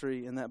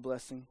ministry and that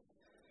blessing.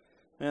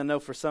 And I know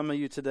for some of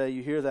you today,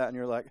 you hear that and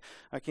you're like,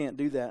 I can't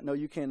do that. No,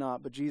 you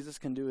cannot, but Jesus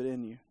can do it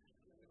in you.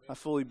 I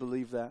fully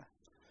believe that.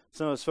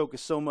 Some of us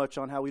focus so much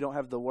on how we don't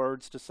have the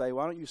words to say.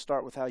 Why don't you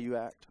start with how you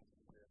act?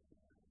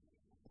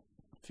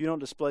 If you don't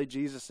display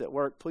Jesus at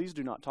work, please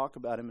do not talk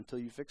about him until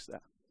you fix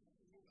that.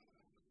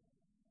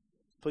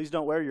 Please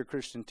don't wear your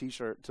Christian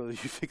t-shirt until you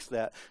fix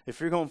that.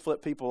 If you're going to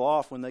flip people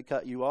off when they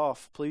cut you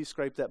off, please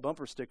scrape that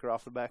bumper sticker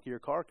off the back of your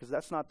car, because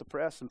that's not the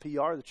press and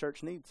PR the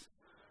church needs.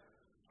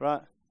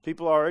 Right?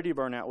 People already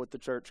burn out with the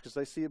church because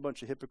they see a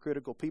bunch of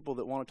hypocritical people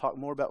that want to talk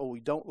more about what we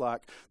don't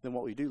like than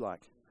what we do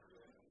like.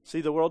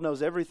 See, the world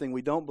knows everything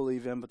we don't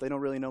believe in, but they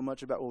don't really know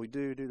much about what we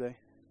do they?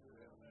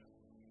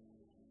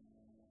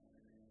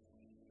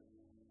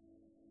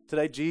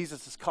 Today,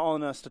 Jesus is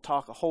calling us to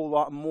talk a whole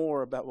lot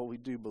more about what we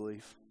do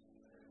believe.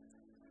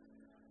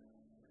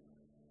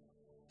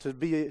 To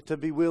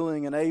be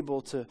willing and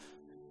able to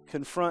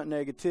confront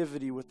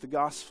negativity with the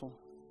gospel.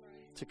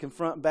 To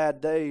confront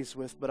bad days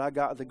with, but I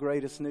got the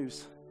greatest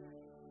news.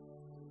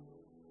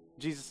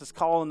 Jesus is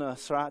calling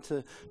us, right,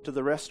 to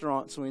the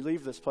restaurants when we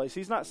leave this place.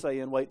 He's not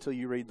saying, wait till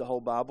you read the whole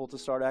Bible to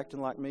start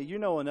acting like me. You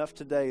know enough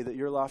today that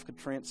your life could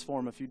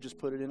transform if you just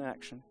put it in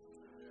action.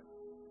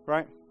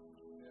 Right?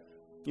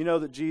 You know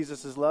that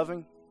Jesus is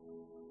loving?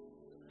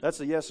 That's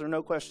a yes or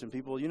no question,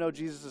 people. You know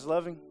Jesus is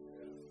loving?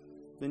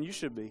 Then you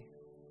should be.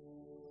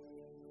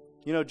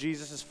 You know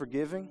Jesus is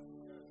forgiving?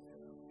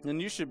 Then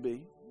you should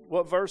be.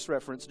 What verse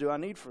reference do I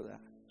need for that?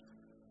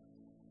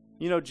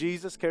 You know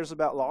Jesus cares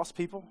about lost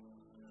people?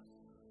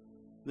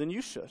 Then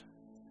you should.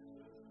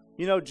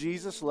 You know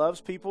Jesus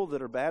loves people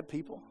that are bad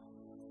people?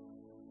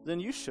 Then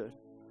you should.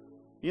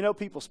 You know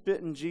people spit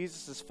in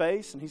Jesus'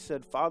 face and he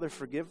said, Father,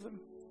 forgive them?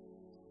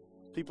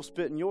 People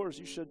spit in yours,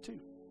 you should too.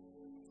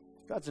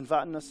 God's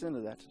inviting us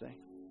into that today.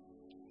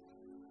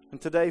 And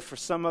today, for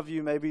some of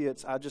you, maybe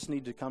it's, I just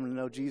need to come to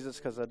know Jesus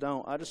because I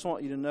don't. I just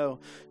want you to know,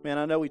 man,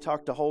 I know we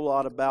talked a whole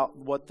lot about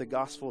what the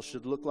gospel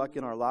should look like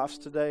in our lives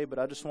today, but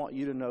I just want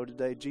you to know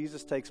today,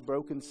 Jesus takes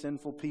broken,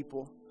 sinful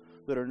people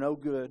that are no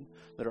good,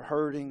 that are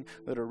hurting,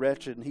 that are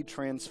wretched, and he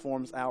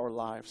transforms our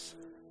lives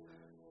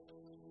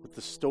with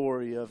the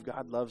story of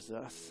God loves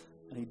us,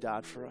 and he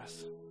died for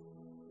us.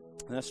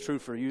 And that's true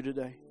for you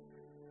today.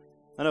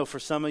 I know for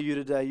some of you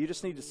today, you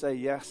just need to say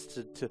yes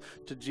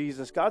to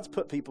Jesus. God's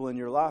put people in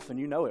your life, and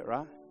you know it,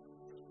 right?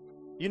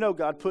 You know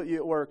God put you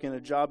at work in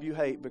a job you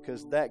hate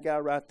because that guy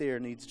right there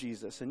needs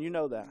Jesus, and you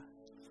know that.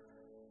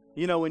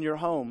 You know in your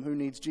home who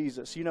needs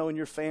Jesus. You know in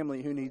your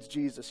family who needs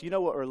Jesus. You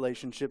know what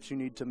relationships you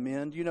need to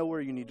mend. You know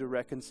where you need to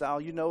reconcile.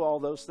 You know all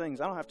those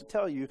things. I don't have to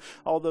tell you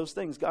all those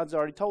things. God's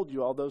already told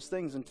you all those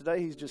things. And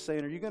today he's just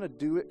saying, are you going to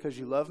do it because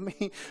you love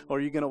me? Or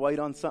are you going to wait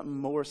on something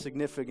more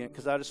significant?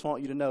 Because I just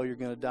want you to know you're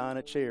going to die in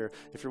a chair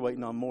if you're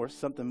waiting on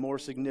something more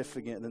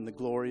significant than the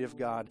glory of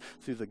God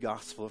through the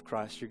gospel of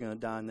Christ. You're going to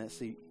die in that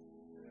seat.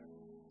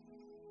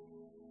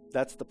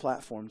 That's the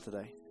platform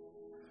today.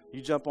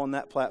 You jump on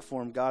that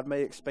platform, God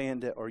may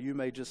expand it, or you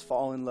may just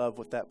fall in love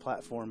with that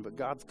platform, but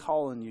God's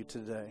calling you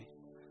today.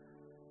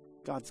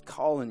 God's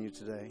calling you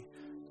today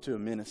to a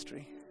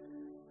ministry.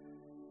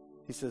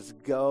 He says,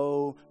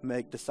 go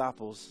make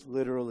disciples.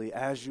 Literally,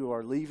 as you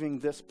are leaving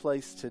this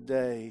place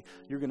today,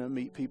 you're going to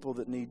meet people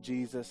that need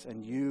Jesus,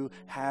 and you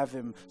have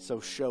him, so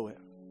show it.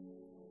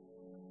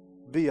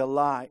 Be a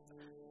light.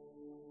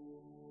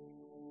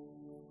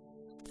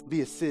 Be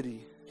a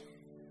city,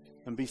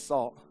 and be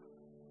salt.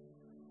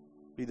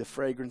 Be the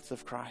fragrance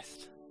of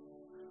Christ.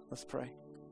 Let's pray.